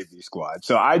my JV squad.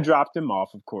 So I dropped him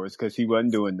off, of course, because he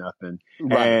wasn't doing nothing.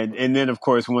 Right. And then, of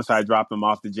course, once I dropped him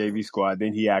off the JV squad,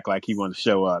 then he act like he wanted to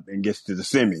show up and gets to the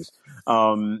semis.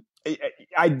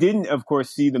 I didn't, of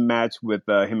course, see the match with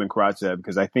him and Karatsev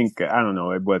because I think, I don't know,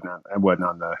 it wasn't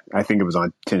on I think it was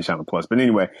on Tennis Channel Plus. But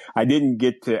anyway, I didn't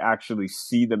get to actually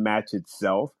see the match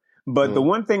itself. But the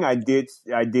one thing I did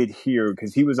hear,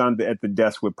 because he was at the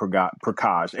desk with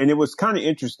Prakash, and it was kind of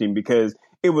interesting because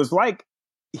it was like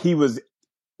he was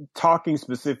talking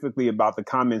specifically about the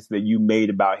comments that you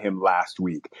made about him last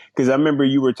week. Because I remember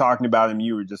you were talking about him,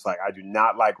 you were just like, I do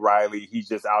not like Riley. He's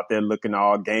just out there looking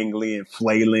all gangly and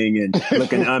flailing and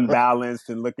looking unbalanced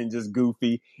and looking just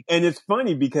goofy. And it's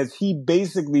funny because he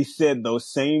basically said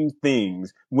those same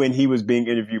things when he was being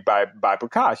interviewed by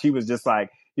Prakash. He was just like,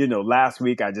 you know, last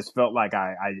week I just felt like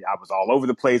I was all over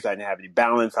the place. I didn't have any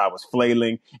balance. I was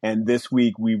flailing. And this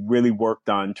week we really worked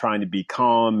on trying to be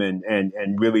calm and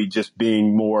really just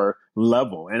being more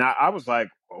level. And I was like,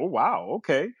 oh, wow.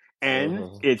 Okay.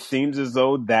 And it seems as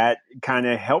though that kind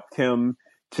of helped him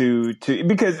to,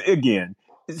 because again,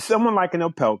 someone like an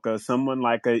Opelka, someone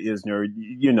like a Isner,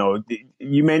 you know,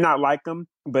 you may not like them,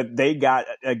 but they got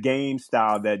a game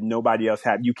style that nobody else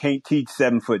had. You can't teach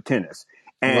 7-foot tennis.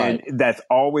 And that's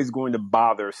always going to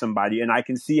bother somebody. And I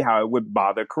can see how it would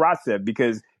bother Karatsev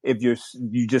because if you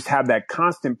just have that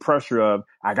constant pressure of,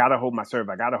 I got to hold my serve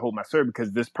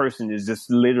because this person is just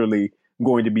literally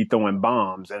going to be throwing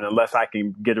bombs. And unless I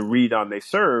can get a read on their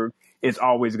serve, it's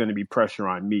always going to be pressure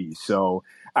on me. So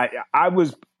I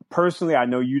was personally, I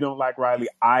know you don't like Riley.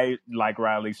 I like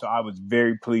Riley, so I was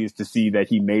very pleased to see that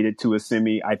he made it to a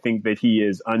semi. I think that he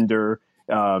is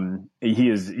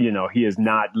he has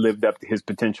not lived up to his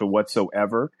potential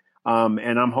whatsoever.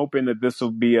 And I'm hoping that this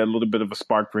will be a little bit of a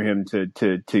spark for him to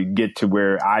get to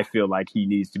where I feel like he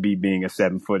needs to be, being a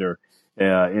 7-footer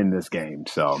in this game.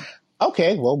 So.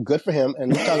 Okay, well, good for him.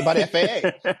 And let's talk about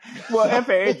FAA. Well,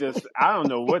 FAA I don't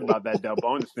know what about that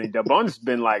Delbonis thing. Delbonis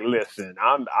been like, listen,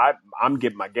 I'm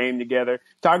getting my game together.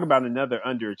 Talk about another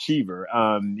underachiever.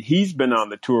 He's been on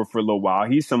the tour for a little while.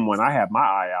 He's someone I have my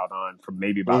eye out on from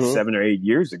maybe about 7 or 8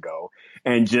 years ago.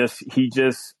 And he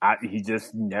just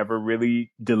never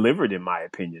really delivered, in my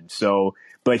opinion. So,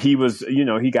 but he was,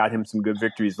 he got him some good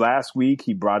victories last week.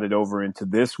 He brought it over into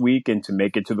this week, and to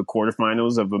make it to the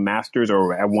quarterfinals of a Masters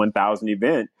or at 1,000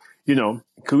 event,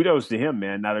 kudos to him,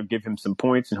 man. That'll give him some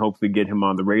points and hopefully get him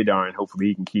on the radar, and hopefully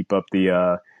he can keep up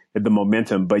the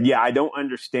momentum. But yeah, I don't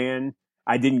understand.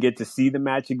 I didn't get to see the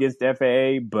match against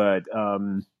FAA, but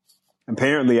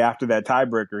apparently after that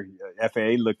tiebreaker,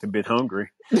 FAA looked a bit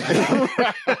hungry.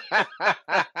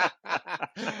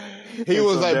 He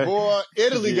was like, boy,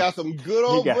 Italy got some good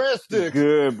old breadsticks.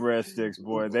 Good breadsticks,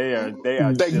 boy. They are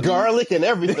garlic and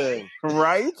everything.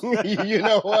 Right? You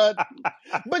know what?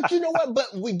 But you know what? But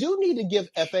we do need to give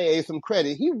FAA some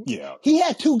credit. He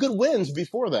had 2 good wins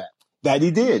before that. That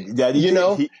he did. He got him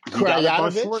on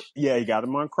Krajinovic? he got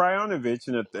him on Krajinovic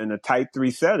in a tight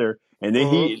 3-setter. And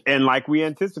then and like we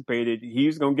anticipated, he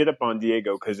was going to get up on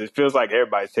Diego, because it feels like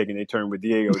everybody's taking their turn with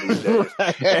Diego these days.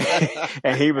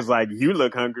 And he was like, you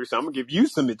look hungry, so I'm going to give you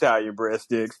some Italian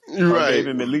breadsticks. Right. I gave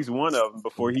him at least one of them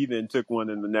before he then took one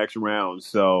in the next round.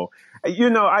 So,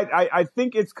 I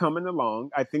think it's coming along.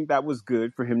 I think that was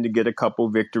good for him to get a couple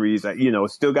victories.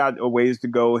 Still got a ways to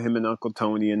go, him and Uncle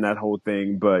Tony and that whole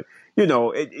thing. But,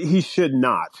 he should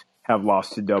not have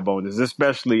lost to Delbonis,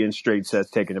 especially in straight sets,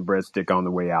 taking a breadstick on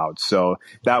the way out. So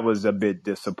that was a bit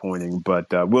disappointing, but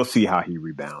we'll see how he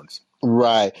rebounds.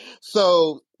 Right.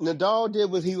 So Nadal did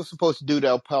what he was supposed to do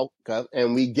to Opelka,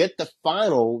 and we get the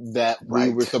final that we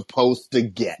were supposed to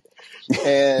get.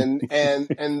 And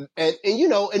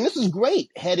this is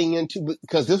great heading into,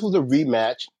 because this was a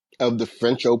rematch of the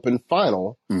French Open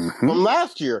final from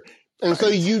last year. And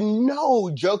so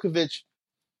Djokovic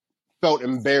felt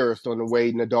embarrassed on the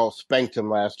way Nadal spanked him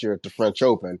last year at the French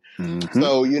Open.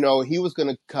 So, he was going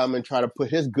to come and try to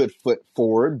put his good foot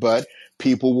forward, but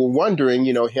people were wondering,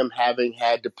 him having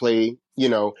had to play,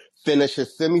 finish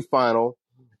his semifinal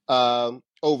over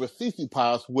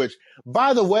Tsitsipas, which,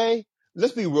 by the way,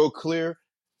 let's be real clear,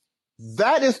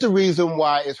 that is the reason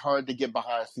why it's hard to get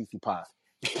behind Tsitsipas.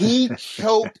 He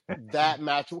choked that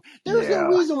match. There's no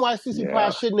reason why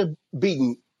Tsitsipas shouldn't have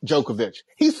beaten Djokovic.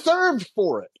 He served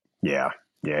for it. Yeah.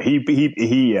 He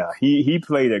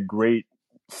played a great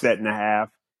set and a half,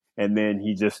 and then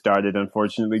he just started,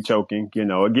 unfortunately, choking.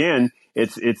 Again,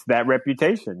 it's that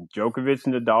reputation. Djokovic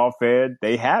and Nadal, Fed,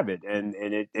 they have it, and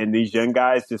these young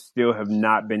guys just still have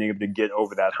not been able to get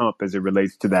over that hump as it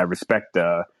relates to that respect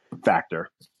factor.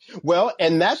 Well,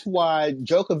 and that's why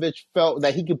Djokovic felt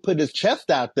that he could put his chest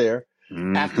out there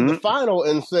after the final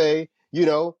and say,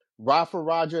 Rafa,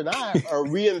 Roger, and I are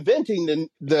reinventing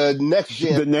the next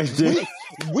gen. The next gen.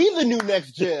 We the new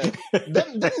next gen.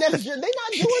 The next gen, they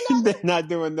not doing nothing. They're not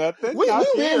doing nothing. We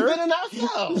reinventing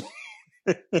ourselves.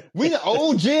 We the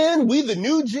old gen, we the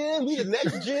new gen, we the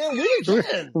next gen, we the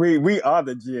gen. We are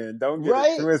the gen. Don't get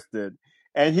it twisted.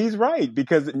 And he's right,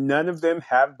 because none of them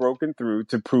have broken through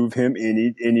to prove him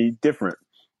any different.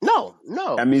 No.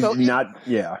 I mean,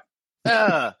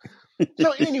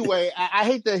 So anyway, I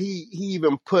hate that he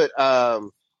even put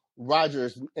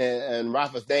Rogers and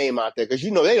Rafa's name out there, because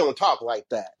they don't talk like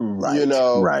that. Right.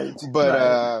 Right.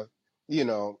 But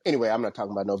anyway, I'm not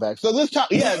talking about Novak. So let's talk.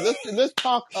 Yeah, let's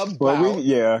talk about.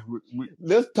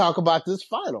 Let's talk about this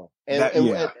final.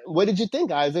 And what did you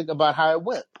think, Isaac, about how it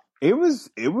went? It was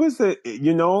a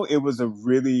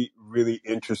really, really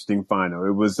interesting final.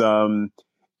 It was they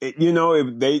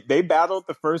battled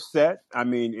the first set. I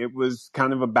mean, it was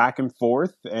kind of a back and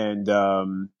forth, and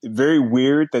very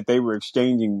weird that they were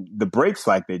exchanging the breaks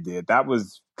like they did. That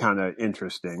was kind of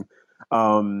interesting.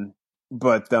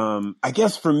 But I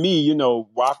guess for me,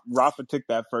 Rafa took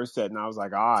that first set, and I was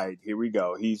like, all right, here we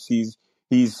go. He's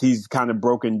kind of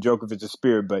broken Djokovic's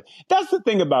spirit. But that's the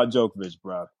thing about Djokovic,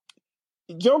 bro.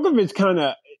 Djokovic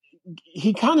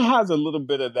he kind of has a little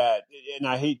bit of that, and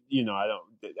I hate, I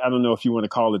don't know if you want to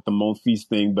call it the Monfils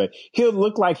thing, but he'll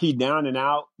look like he's down and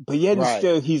out, but yet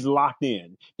he's locked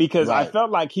in, because I felt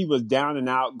like he was down and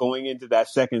out going into that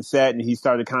second set, and he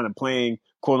started kind of playing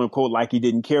quote unquote like he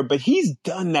didn't care, but he's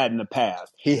done that in the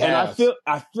past. He has. And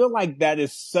I feel like that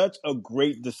is such a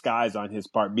great disguise on his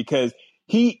part, because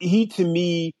he to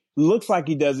me looks like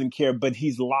he doesn't care, but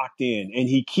he's locked in and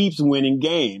he keeps winning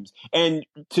games. And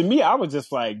to me, I was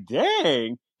just like,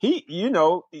 dang,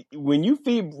 when you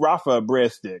feed Rafa a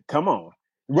breadstick, come on.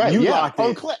 Right. You yeah. locked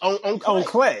in. On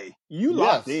clay. You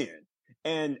locked in.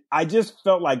 And I just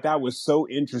felt like that was so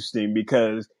interesting,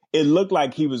 because it looked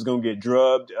like he was going to get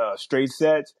drubbed straight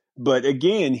sets. But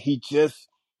again, he just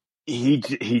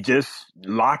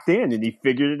locked in and he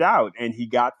figured it out, and he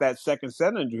got that second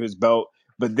set under his belt.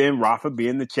 But then Rafa,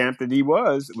 being the champ that he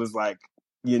was like,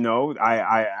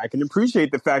 I can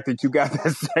appreciate the fact that you got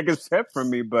that second set from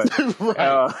me, but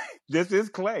this is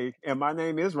Clay, and my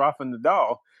name is Rafa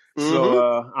Nadal.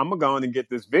 So I'm going to go on and get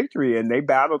this victory. And they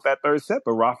battled that third set,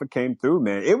 but Rafa came through,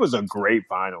 man. It was a great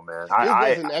final, man. It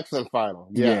was an excellent final.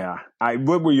 Yeah.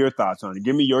 What were your thoughts on it?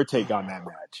 Give me your take on that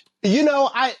match.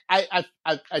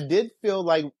 I did feel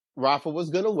like Rafa was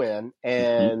going to win,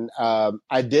 and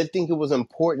I did think it was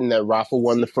important that Rafa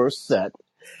won the first set,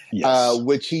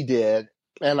 which he did.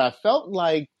 And I felt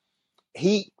like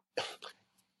Djokovic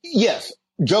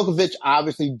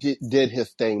obviously did his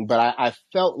thing, but I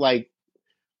felt like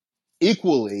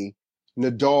equally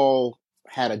Nadal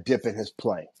had a dip in his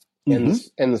play in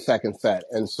the second set.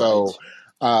 And so,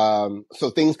 so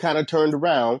things kind of turned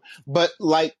around, but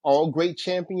like all great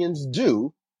champions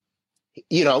do,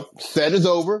 set is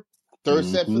over, third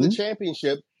set for the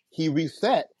championship, he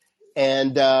reset,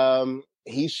 and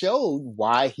he showed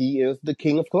why he is the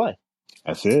king of clay.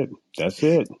 That's it.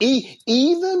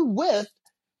 Even with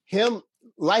him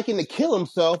liking to kill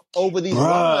himself over these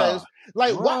lines.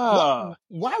 Like, why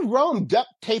Rome duct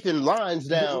taping lines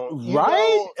down?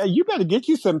 You better get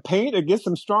you some paint or get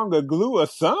some stronger glue or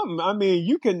something. I mean,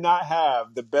 you cannot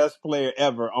have the best player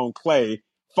ever on clay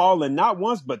falling not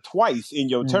once but twice in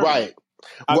your tournament. Right.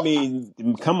 I mean,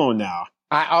 come on now.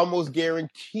 I almost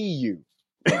guarantee you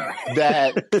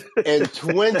that in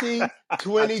 2022,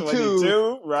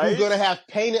 who's going to have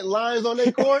painted lines on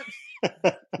their courts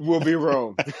will be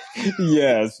Rome.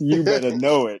 Yes, you better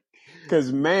know it.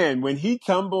 Because, man, when he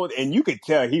tumbled, and you could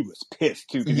tell he was pissed,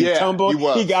 too. He tumbled,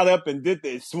 he got up and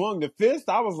swung the fist.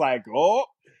 I was like,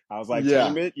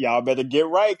 damn it, y'all better get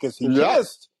right, because he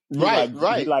missed. Right.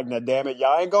 He like, now, damn it,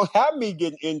 y'all ain't going to have me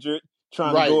getting injured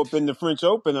trying to go up in the French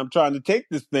Open. I'm trying to take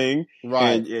this thing.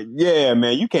 Right. And,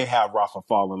 man, you can't have Rafa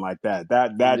falling like that.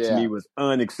 That to me was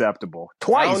unacceptable.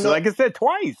 Twice. Like I said,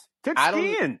 twice. Took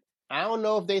skin. I don't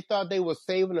know if they thought they were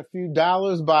saving a few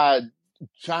dollars by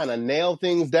trying to nail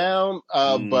things down.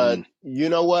 But you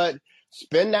know what?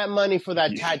 Spend that money for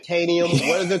that titanium.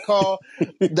 What is it called?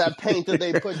 That paint that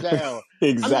they put down.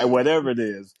 Exactly. Whatever it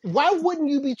is. Why wouldn't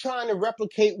you be trying to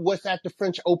replicate what's at the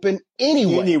French Open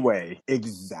anyway?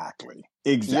 Exactly.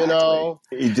 It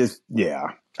just,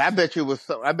 I bet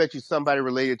you somebody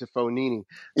related to Fonini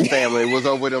family was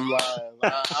over them lines.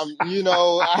 I'm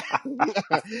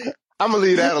going to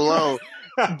leave that alone.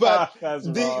 But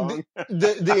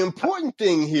the important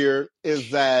thing here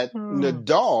is that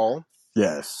Nadal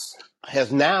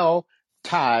has now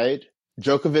tied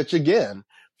Djokovic again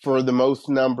for the most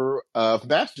number of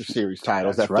Master Series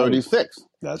titles at 36.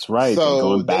 That's right. So they're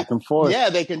going back and forth. Yeah,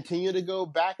 they continue to go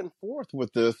back and forth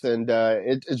with this, and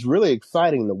it's really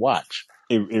exciting to watch.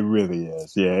 It really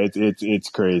is. Yeah, it's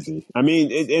crazy. I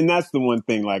mean, and that's the one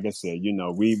thing. Like I said,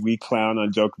 we clown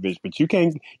on Djokovic, but you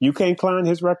can't clown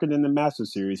his record in the Master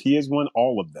Series. He has won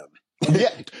all of them. Yeah,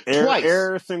 twice.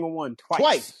 Every single one,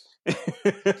 twice.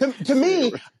 to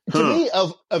me,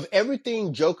 of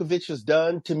everything Djokovic has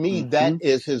done, to me that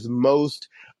is his most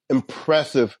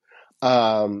impressive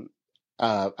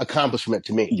accomplishment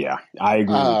to me. Yeah, I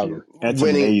agree with you. That's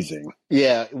amazing.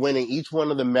 Yeah, winning each one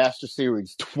of the Master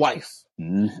Series twice.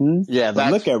 Yeah,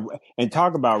 but look at and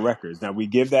talk about records. Now we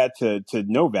give that to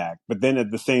Novak, but then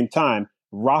at the same time,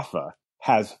 Rafa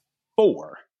has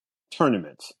 4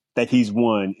 tournaments that he's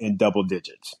won in double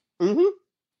digits.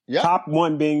 Yep. Top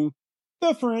one being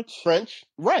the French,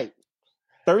 right?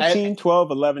 13,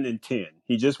 12, 11, and 10.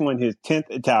 He just won his 10th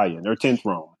Italian or 10th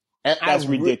Rome. And that's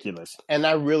ridiculous. And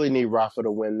I really need Rafa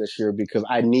to win this year, because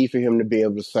I need for him to be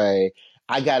able to say,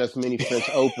 I got as many French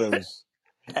Opens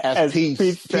as Pete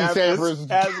Sampras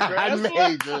God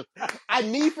Majors. I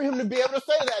need for him to be able to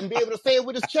say that and be able to say it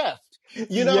with his chest.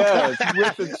 You know? Yes,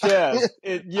 with the chest.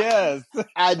 Yes.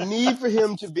 I need for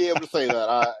him to be able to say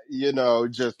that.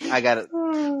 I got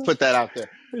to put that out there.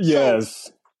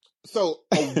 Yes. So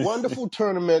a wonderful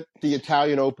tournament the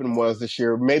Italian Open was this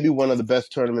year. Maybe one of the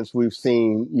best tournaments we've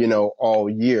seen, all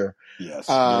year. Yes,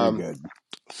 very good.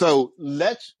 So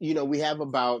we have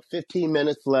about 15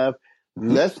 minutes left. Mm-hmm.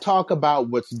 Let's talk about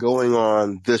what's going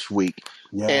on this week.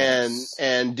 Yes.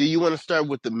 And do you want to start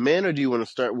with the men or do you want to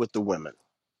start with the women?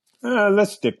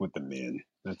 Let's stick with the men.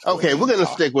 Okay, we're going to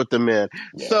stick with the men.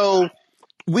 Yeah. So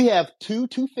we have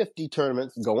 250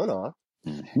 tournaments going on.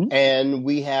 Mm-hmm. And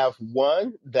we have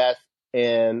one that's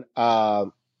in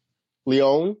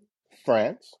Lyon,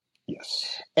 France.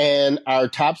 Yes. And our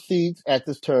top seeds at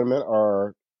this tournament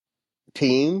are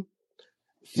Thiem,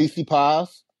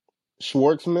 Tsitsipas,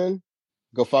 Schwartzman,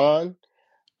 Goffin,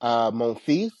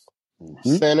 Monfils,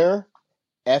 mm-hmm. Sinner,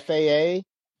 FAA,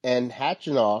 and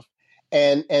Khachanov.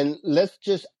 And let's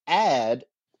just add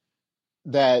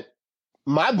that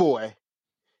my boy,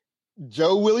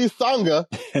 Joe Willie Tsonga,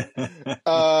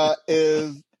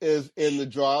 is in the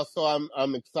draw. So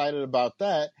I'm excited about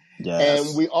that. Yes.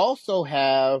 And we also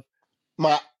have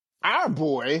our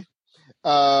boy,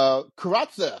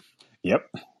 Karatsev. Yep.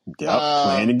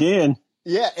 Playing again.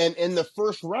 Yeah. And in the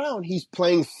first round, he's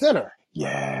playing center.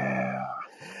 Yeah.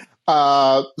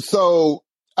 So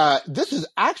this is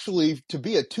actually, to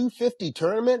be a 250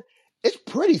 tournament, it's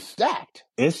pretty stacked.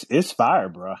 It's fire,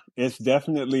 bro. It's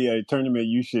definitely a tournament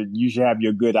you should have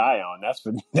your good eye on. That's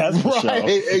for right, sure.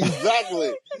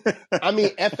 Exactly. I mean,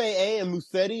 FAA and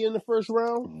Musetti in the first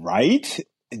round, right?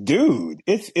 Dude,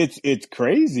 it's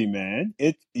crazy, man.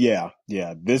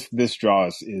 This draw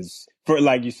is for,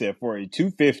 like you said, for a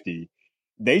 250.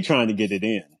 They trying to get it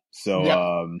in.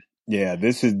 So yeah,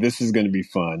 this is going to be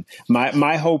fun.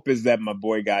 My hope is that my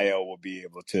boy Gael will be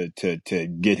able to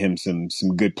get him some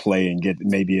good play and get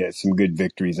maybe some good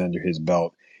victories under his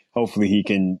belt. Hopefully he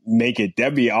can make it.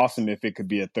 That'd be awesome if it could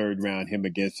be a third round, him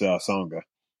against Tsonga.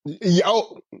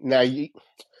 Now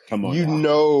come on.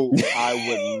 I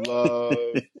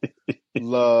would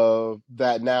love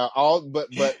that. Now but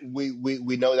we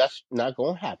know that's not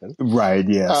going to happen. Right?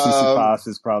 Yeah. Tsitsipas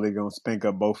is probably going to spank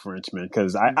up both Frenchmen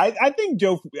because I think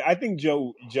Joe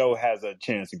has a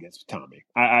chance against Tommy.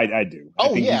 I do. I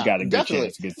think he's got a good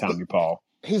chance against Tommy Paul.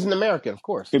 He's an American, of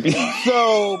course.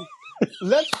 So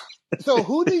So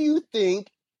who do you think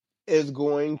is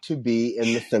going to be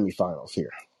in the semifinals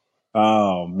here?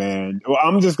 Oh man. Well,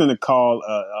 I'm just going to call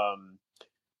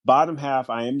bottom half.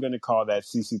 I am going to call that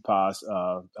Tsitsipas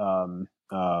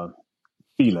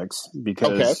Felix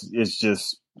because it's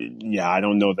just, I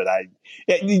don't know that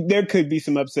there could be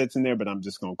some upsets in there, but I'm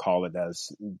just going to call it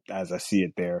as I see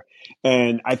it there.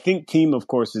 And I think Thiem, of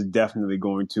course, is definitely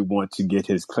going to want to get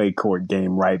his clay court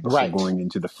game right before going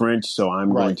into the French. So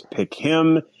I'm going to pick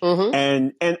him.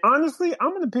 Mm-hmm. And honestly,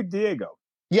 I'm going to pick Diego.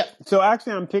 Yeah. So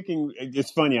actually I'm picking,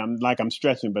 it's funny, I'm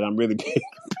stretching, but I'm really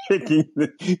picking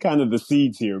kind of the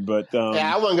seeds here. But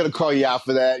I wasn't going to call you out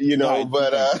for that,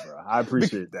 but I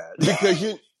appreciate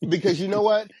that. because you know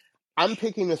what? I'm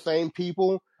picking the same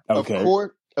people. Okay.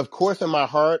 Of course, in my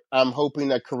heart, I'm hoping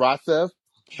that Karatsev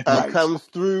comes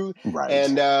through. Right.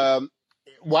 And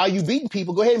while you beating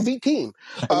people, go ahead and beat Thiem.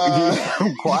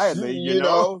 Quietly, you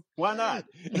know. Why not?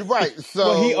 You're right. So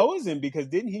well, he owes him because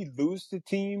didn't he lose to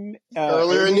Thiem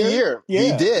earlier in the year? Yeah,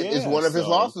 he did. It's one of his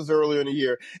losses earlier in the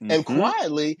year. Mm-hmm. And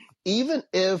quietly, even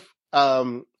if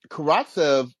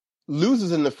Karatsev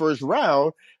loses in the first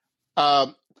round,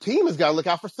 Thiem has got to look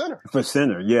out for center. For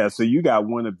center, yeah. So you got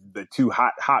one of the two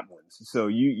hot ones. So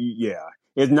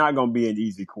it's not going to be an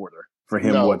easy quarter for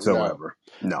him whatsoever.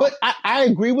 No. But I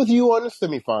agree with you on the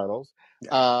semifinals.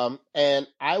 Yeah. And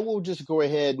I will just go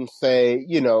ahead and say,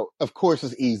 of course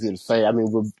it's easy to say. I mean,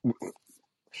 I'm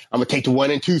going to take the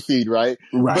 1 and 2 seed, right?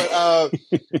 Right.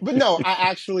 But no, I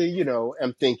actually,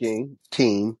 am thinking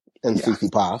Thiem and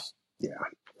Tsitsipas. Yeah.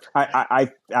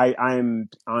 I'm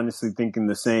honestly thinking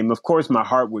the same. Of course, my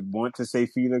heart would want to say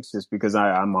Felix just because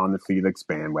I'm on the Felix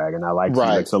bandwagon. I like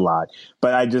Felix a lot,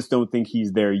 but I just don't think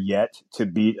he's there yet to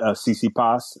beat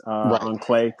Tsitsipas on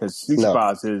clay because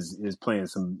Tsitsipas is playing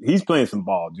some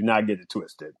ball. Do not get it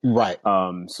twisted. Right.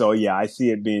 So yeah, I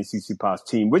see it being Tsitsipas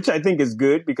Thiem, which I think is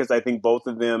good because I think both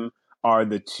of them are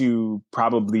the two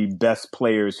probably best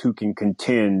players who can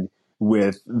contend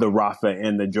with the Rafa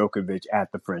and the Djokovic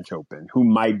at the French Open, who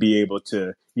might be able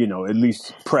to, at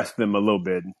least press them a little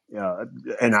bit.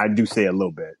 And I do say a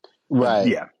little bit. Right.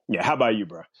 Yeah. How about you,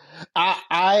 bro?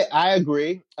 I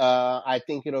agree. I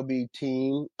think it'll be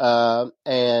Team and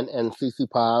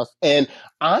Tsitsipas. And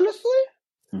honestly,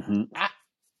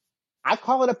 I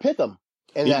call it a pick'em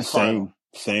in that final.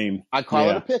 Same. I call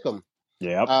it a pick'em.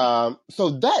 Yeah. So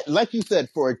that, like you said,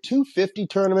 for a 250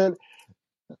 tournament,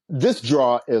 this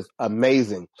draw is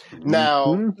amazing.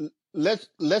 Now,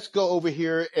 let's go over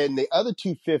here in the other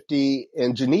 250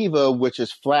 in Geneva, which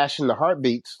is flashing the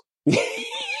heartbeats. We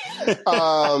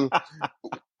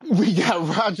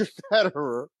got Roger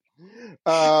Federer,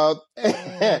 and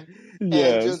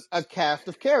just a cast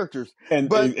of characters, and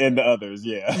the others,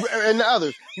 and the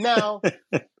others. Now,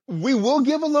 we will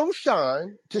give a little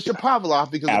shine to Shapovalov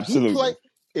because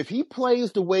if he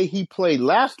plays the way he played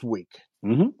last week,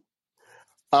 he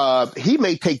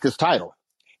may take this title.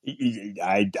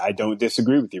 I don't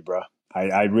disagree with you, bro.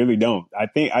 I really don't. I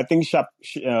think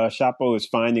Shapo is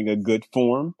finding a good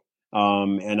form.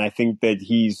 And I think that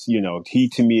he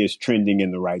to me is trending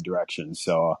in the right direction.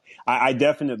 So I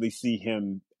definitely see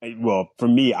him. Well, for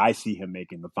me, I see him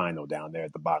making the final down there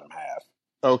at the bottom half.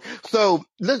 Oh, so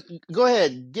let's go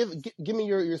ahead. Give me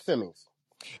your semis.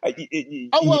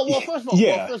 First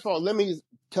of all, let me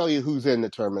tell you who's in the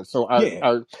tournament. So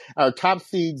our top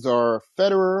seeds are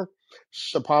Federer,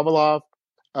 Shapovalov.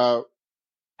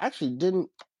 Actually,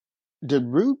 did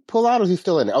Ruud pull out or is he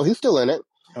still in it? Oh, he's still in it.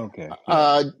 Okay.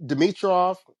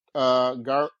 Dimitrov,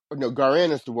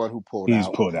 Garin is the one who pulled out. He's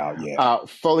pulled out, yeah.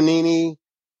 Fognini,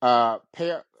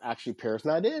 Paris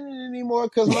not in it anymore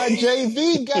because my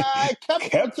JV guy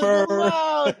kept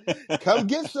around. Come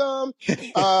get some.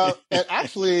 And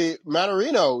actually,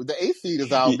 Manarino, the 8th seed,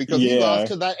 is out because he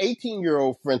lost to that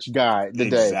 18-year-old French guy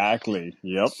today. Exactly.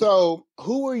 Yep. So,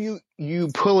 who are you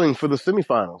pulling for the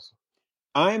semifinals?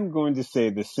 I'm going to say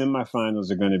the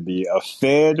semifinals are going to be a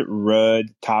Fed, Rudd,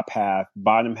 top half.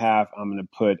 Bottom half, I'm going to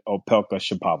put Opelka,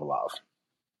 Shapovalov.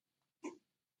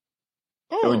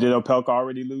 Or did Opelka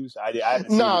already lose? I haven't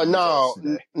seen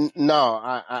No.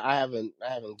 I haven't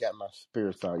got my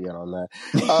spirits out yet on that.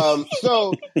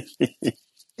 So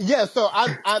how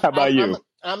about you?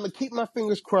 I'm gonna keep my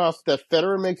fingers crossed that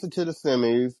Federer makes it to the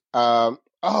semis. And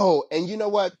you know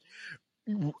what?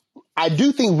 I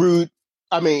do think Ruud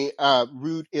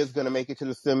is going to make it to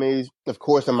the semis. Of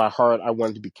course, in my heart, I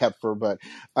want it to be Koepfer, but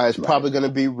it's probably going to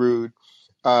be Ruud.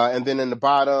 And then in the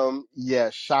bottom,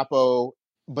 Shapo.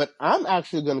 But I'm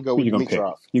actually going to go with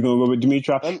Dimitrov. You're going to go with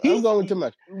Dimitrov? I'm going too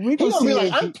much. He's going to be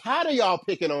like, I'm tired of y'all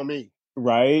picking on me.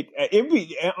 Right.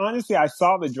 Honestly, I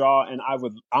saw the draw and I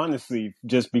would honestly,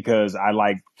 just because I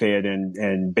like Fed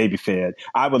and Baby Fed,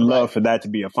 I would love for that to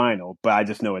be a final, but I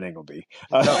just know it ain't going to be.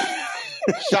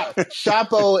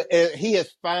 Shapo, he has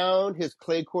found his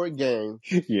clay court game.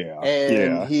 Yeah.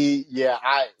 And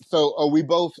so are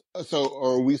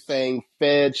we saying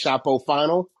Fed Shapo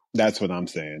final? That's what I'm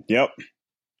saying. Yep.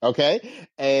 Okay.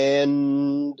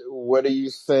 And what are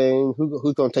you saying?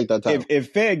 Who's going to take that title?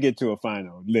 If Fed get to a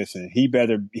final, listen, we got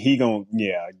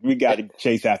to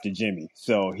chase after Jimmy.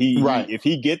 So if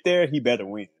he get there, he better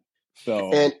win.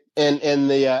 So, and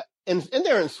they're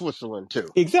in Switzerland too.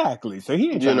 Exactly. So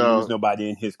he ain't trying to lose nobody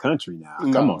in his country now.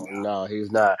 Come on now. No, he's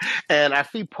not. And I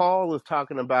see Paul is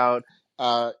talking about,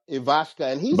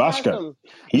 Ivashka, and he's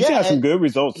had some good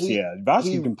results.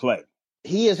 Ivashka can play.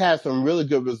 He has had some really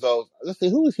good results. Let's see,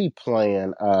 who is he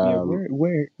playing?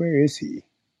 Where is he?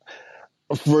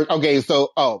 He's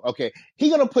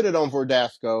gonna put it on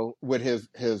Verdasco with his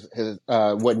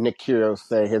what Nick Kyrgios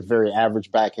say, his very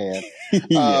average backhand.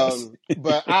 Yes.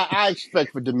 But I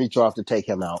expect for Dimitrov to take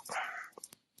him out.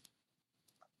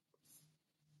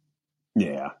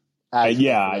 Yeah. I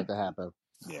expect that to happen.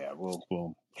 Yeah,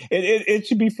 well, it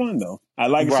should be fun though. I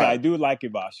said, I do like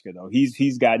Ivashka though.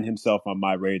 He's gotten himself on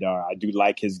my radar. I do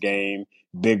like his game,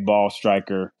 big ball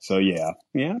striker. So I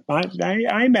ain't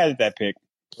mad at that pick.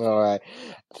 All right,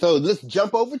 so let's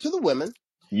jump over to the women.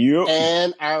 Yep.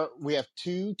 And we have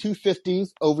two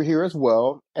 250s over here as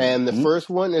well. And the first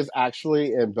one is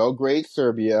actually in Belgrade,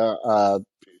 Serbia.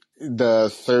 The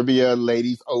Serbia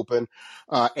Ladies Open,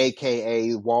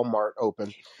 aka Walmart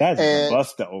Open. That's the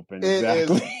Busta Open,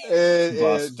 exactly. It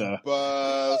is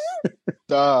Busta.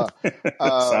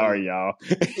 Sorry, y'all.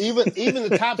 even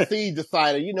the top seed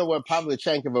decided, you know what,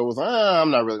 Pavlyuchenkova was,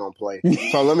 I'm not really going to play.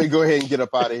 So let me go ahead and get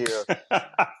up out of here.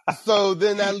 So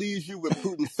then that leaves you with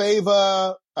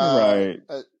Putintseva,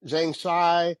 Zhang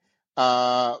Shai,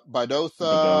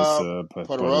 Badosa,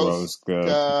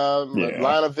 Podoroska,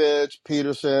 Mladenovic,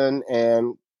 Peterson,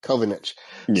 and Kovanic.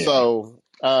 Yeah. So,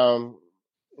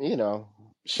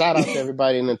 shout out to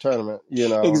everybody in the tournament,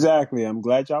 Exactly. I'm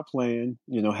glad y'all playing,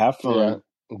 have fun.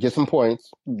 Get some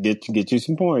points. Get you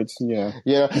some points. Yeah.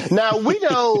 Yeah. Now we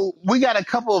know we got a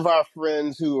couple of our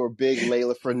friends who are big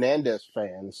Layla Fernandez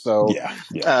fans. So,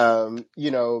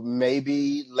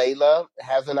 maybe Layla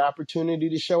has an opportunity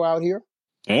to show out here.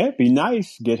 Yeah, it'd be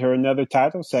nice. Get her another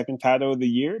title, second title of the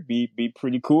year. Be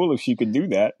pretty cool if she could do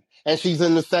that. And she's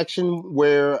in the section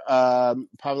where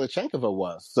Pavlyuchenkova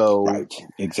was. So right,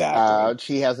 exactly.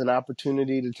 She has an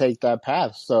opportunity to take that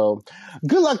path. So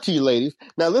good luck to you, ladies.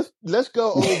 Now let's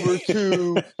go over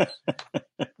to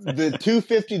the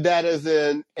 250 that is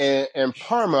in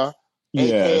Parma,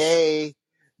 aka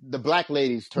the Black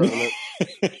Ladies Tournament.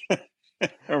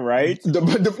 Right?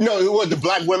 It was the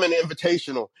Black Women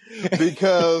Invitational,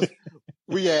 because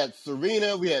we had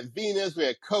Serena, we had Venus, we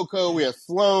had Coco, we had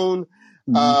Sloane.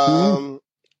 Mm-hmm.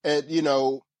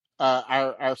 And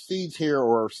our seeds here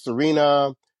are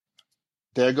Serena.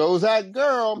 There goes that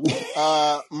girl.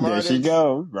 There she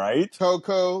go. Right.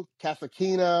 Coco,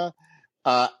 Kasatkina,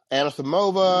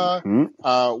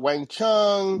 Anisimova, Wang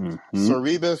Chung,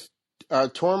 Sorribes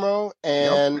Tormo,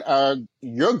 and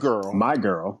your girl. My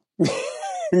girl.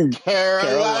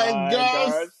 Caroline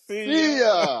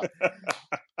Garcia.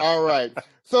 All right.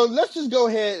 So let's just go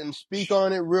ahead and speak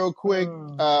on it real quick.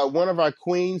 One of our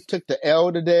queens took the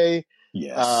L today.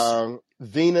 Yes.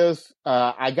 Venus.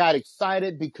 I got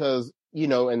excited because,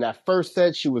 in that first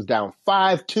set, she was down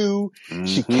 5-2. Mm-hmm.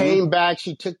 She came back.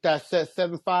 She took that set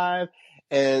 7-5.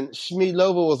 And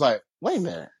Schmiedlova was like, wait a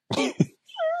minute.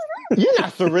 You're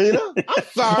not Serena. I'm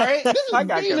sorry. This is I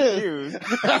got Venus. Confused.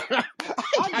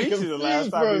 I beat you the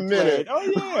last time we played. Oh,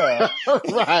 yeah.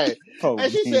 Right.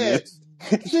 And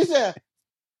she said,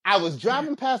 I was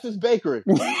driving past this bakery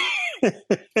on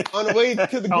the way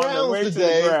to the grounds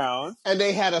today, and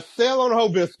they had a sale on whole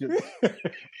biscuits.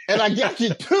 And I got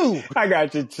you 2. I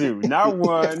got you 2. Not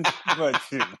 1, but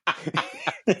 2.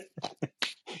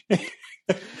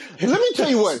 Let me tell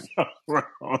you what.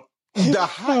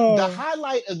 The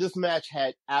highlight of this match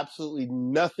had absolutely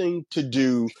nothing to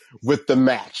do with the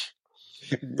match.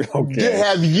 Okay.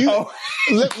 Have you?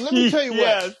 Let me tell you what.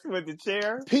 Yes, with the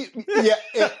chair.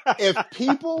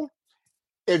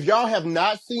 If y'all have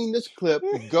not seen this clip,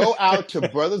 go out to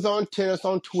Brothers on Tennis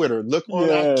on Twitter. Look on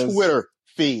our Twitter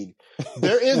feed.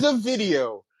 There is a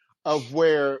video of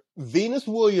where Venus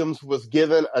Williams was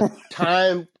given a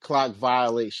time clock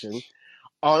violation.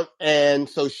 And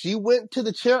so she went to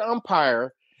the chair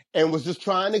umpire and was just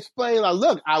trying to explain, like,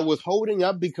 look, I was holding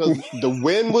up because the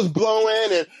wind was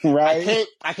blowing and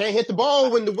I can't hit the ball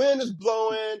when the wind is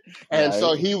blowing. And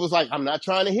so he was like, I'm not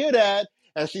trying to hear that.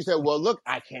 And she said, well, look,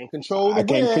 I can't control the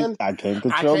wind. I can't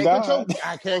control God.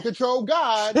 I can't control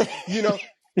God.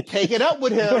 Take it up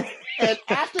with him. And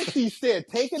after she said,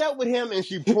 take it up with him, and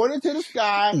she pointed to the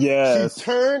sky, she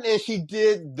turned and she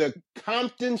did the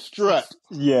Compton strut.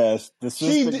 Yes, the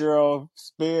sister girl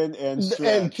spin and strut.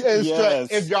 And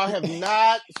strut. If y'all have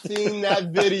not seen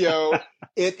that video,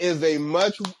 it is a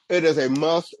must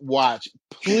watch.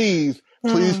 Please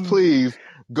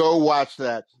go watch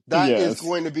that. That is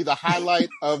going to be the highlight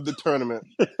of the tournament.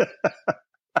 Oh,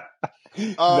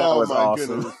 that was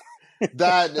awesome.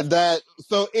 Goodness.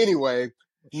 So anyway,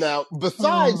 now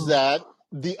besides that,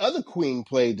 the other queen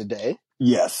played today.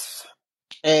 Yes.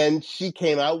 And she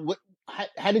came out.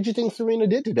 How did you think Serena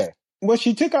did today? Well,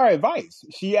 she took our advice.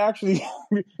 She actually,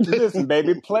 listen,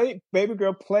 baby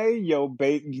girl, play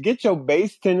get your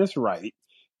base tennis right.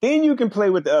 Then you can play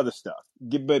with the other stuff.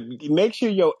 But make sure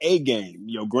your A game,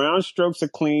 your ground strokes are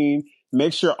clean.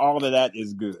 Make sure all of that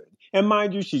is good. And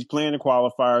mind you, she's playing a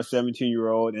qualifier,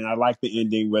 17-year-old, and I like the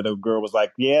ending where the girl was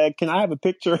like, yeah, can I have a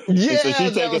picture? Yeah, so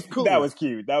that was cool. That was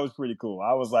cute. That was pretty cool.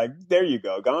 I was like, there you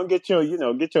go. Go and get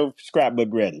your scrapbook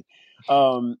ready.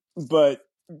 But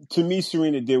to me,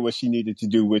 Serena did what she needed to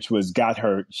do, which was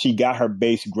she got her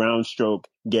base ground stroke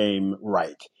game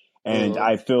right. And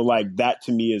I feel like that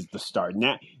to me is the start.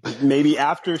 Now, maybe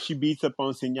after she beats up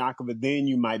on Siniakova, then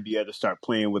you might be able to start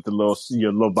playing with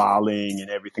your little volleying and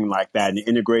everything like that, and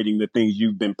integrating the things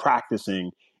you've been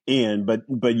practicing in.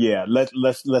 But yeah,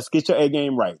 let's get your A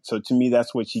game right. So to me,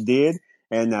 that's what she did,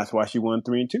 and that's why she won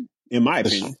 3-2, in my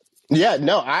opinion. Yeah,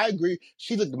 no, I agree.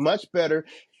 She looked much better.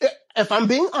 If I'm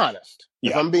being honest,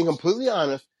 if I'm being completely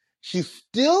honest, she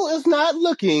still is not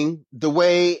looking the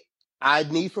way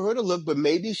I'd need for her to look, but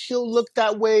maybe she'll look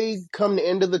that way come the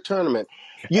end of the tournament.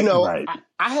 Right.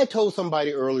 I had told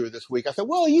somebody earlier this week, I said,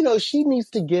 well, she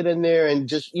needs to get in there and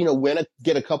just,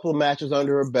 get a couple of matches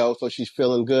under her belt so she's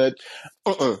feeling good.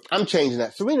 I'm changing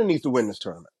that. Serena needs to win this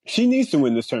tournament. She needs to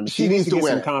win this tournament. She needs to get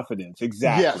some confidence.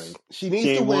 Exactly. Yes, she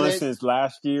needs to win won it. Since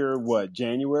last year,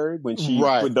 January? When she,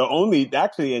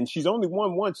 and she's only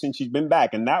won once since she's been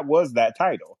back, and that was that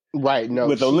title. Right. No,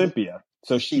 with Olympia.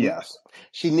 So she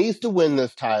needs to win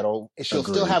this title. She'll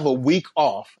still have a week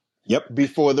off. Yep.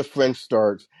 Before the French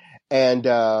starts. And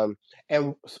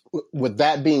with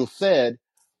that being said,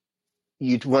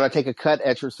 you want to take a cut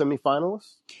at your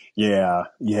semifinalists? Yeah.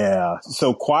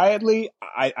 So quietly,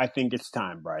 I think it's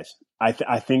time, Bryce.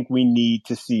 I think we need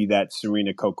to see that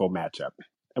Serena Coco matchup,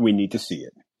 and we need to see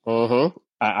it. Mm-hmm.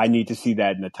 I need to see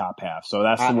that in the top half. So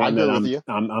that's the one that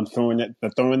I'm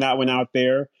throwing that one out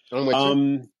there. I'm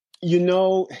with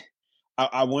you.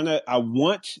 I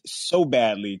want so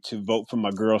badly to vote for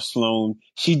my girl Sloane.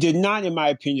 She did not, in my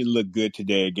opinion, look good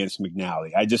today against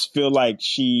McNally. I just feel like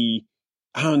she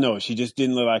just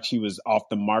didn't look like she was off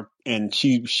the mark, and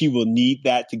she will need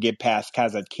that to get past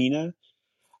Kasatkina.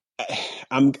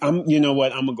 You know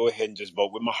what? I'm gonna go ahead and just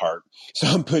vote with my heart. So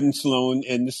I'm putting Sloane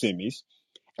in the semis,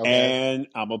 and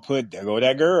I'm gonna put there go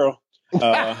that girl.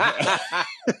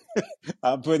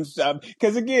 I'm putting some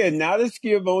because again, now that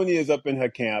Schiavone is up in her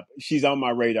camp, she's on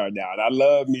my radar now, and I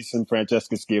love me some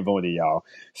Francesca Schiavone, y'all.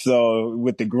 So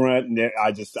with the grunt,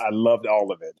 I loved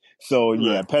all of it. So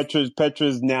yeah,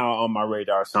 Petra's now on my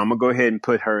radar, so I'm gonna go ahead and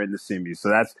put her in the semis.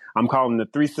 So I'm calling the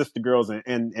three sister girls,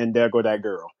 and there go that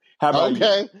girl. How about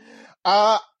you?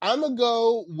 I'm gonna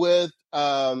go with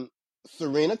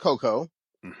Serena Coco.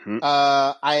 Mm-hmm.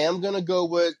 I am gonna go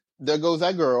with there goes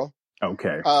that girl.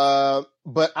 Okay.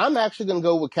 But I'm actually going to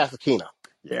go with Kasatkina.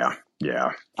 Yeah.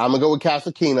 I'm going to go with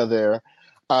Kasatkina there.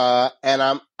 And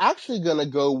I'm actually going to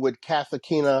go with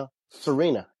Kasatkina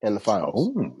Serena in the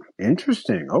finals. Oh,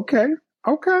 interesting. Okay.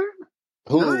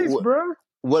 Nice, bro.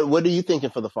 What are you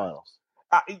thinking for the finals?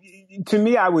 To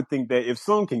me, I would think that if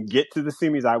Sloane can get to the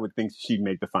semis, I would think she'd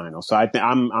make the final. So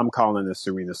I'm calling the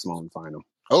Serena Sloane final.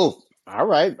 Oh, all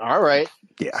right.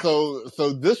 Yeah.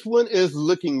 So this one is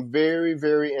looking very,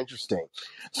 very interesting.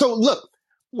 So look,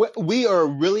 we are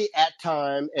really at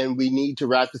time and we need to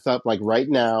wrap this up like right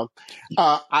now.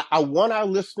 I want our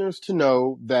listeners to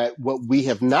know that what we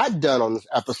have not done on this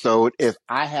episode is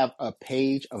I have a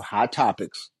page of hot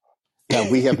topics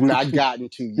that we have not gotten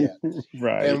to yet.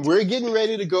 Right. And we're getting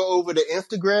ready to go over to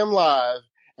Instagram Live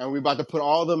and we're about to put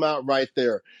all of them out right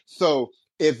there. So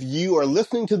if you are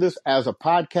listening to this as a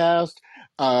podcast,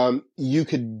 you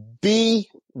could be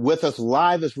with us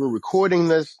live as we're recording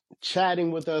this,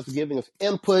 chatting with us, giving us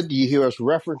input. You hear us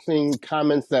referencing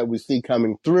comments that we see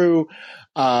coming through.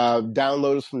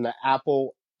 Download us from the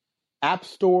Apple App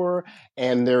Store,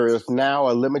 and there is now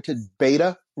a limited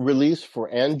beta release for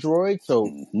Android. So,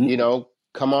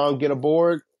 come on, get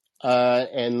aboard,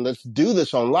 and let's do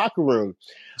this on Locker Room.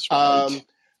 That's right.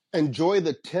 Enjoy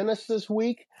the tennis this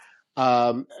week.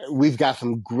 We've got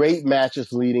some great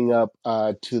matches leading up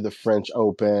to the French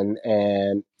Open.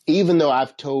 And even though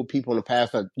I've told people in the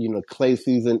past that, clay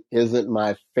season isn't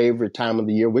my favorite time of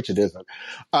the year, which it isn't,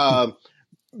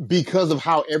 because of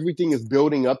how everything is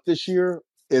building up this year,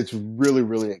 it's really,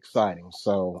 really exciting.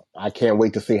 So I can't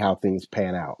wait to see how things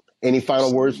pan out. Any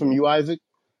final words from you, Isaac?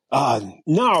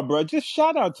 No, bro. Just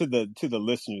shout out to the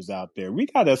listeners out there. We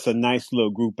got us a nice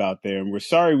little group out there, and we're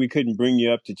sorry we couldn't bring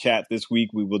you up to chat this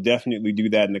week. We will definitely do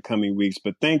that in the coming weeks.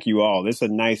 But thank you all. It's a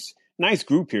nice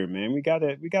group here, man. We got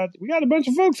a bunch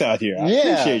of folks out here. I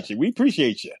appreciate you. We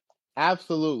appreciate you.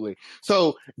 Absolutely.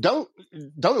 So don't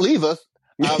leave us.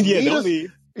 Don't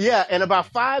leave. Yeah, in about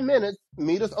 5 minutes,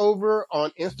 meet us over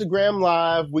on Instagram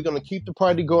Live. We're going to keep the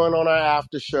party going on our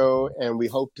after show, and we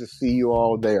hope to see you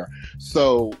all there.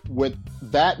 So with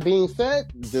that being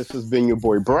said, this has been your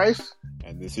boy Bryce.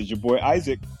 And this is your boy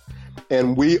Isaac.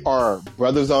 And we are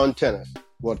Brothers on Tennis.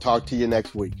 We'll talk to you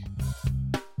next week.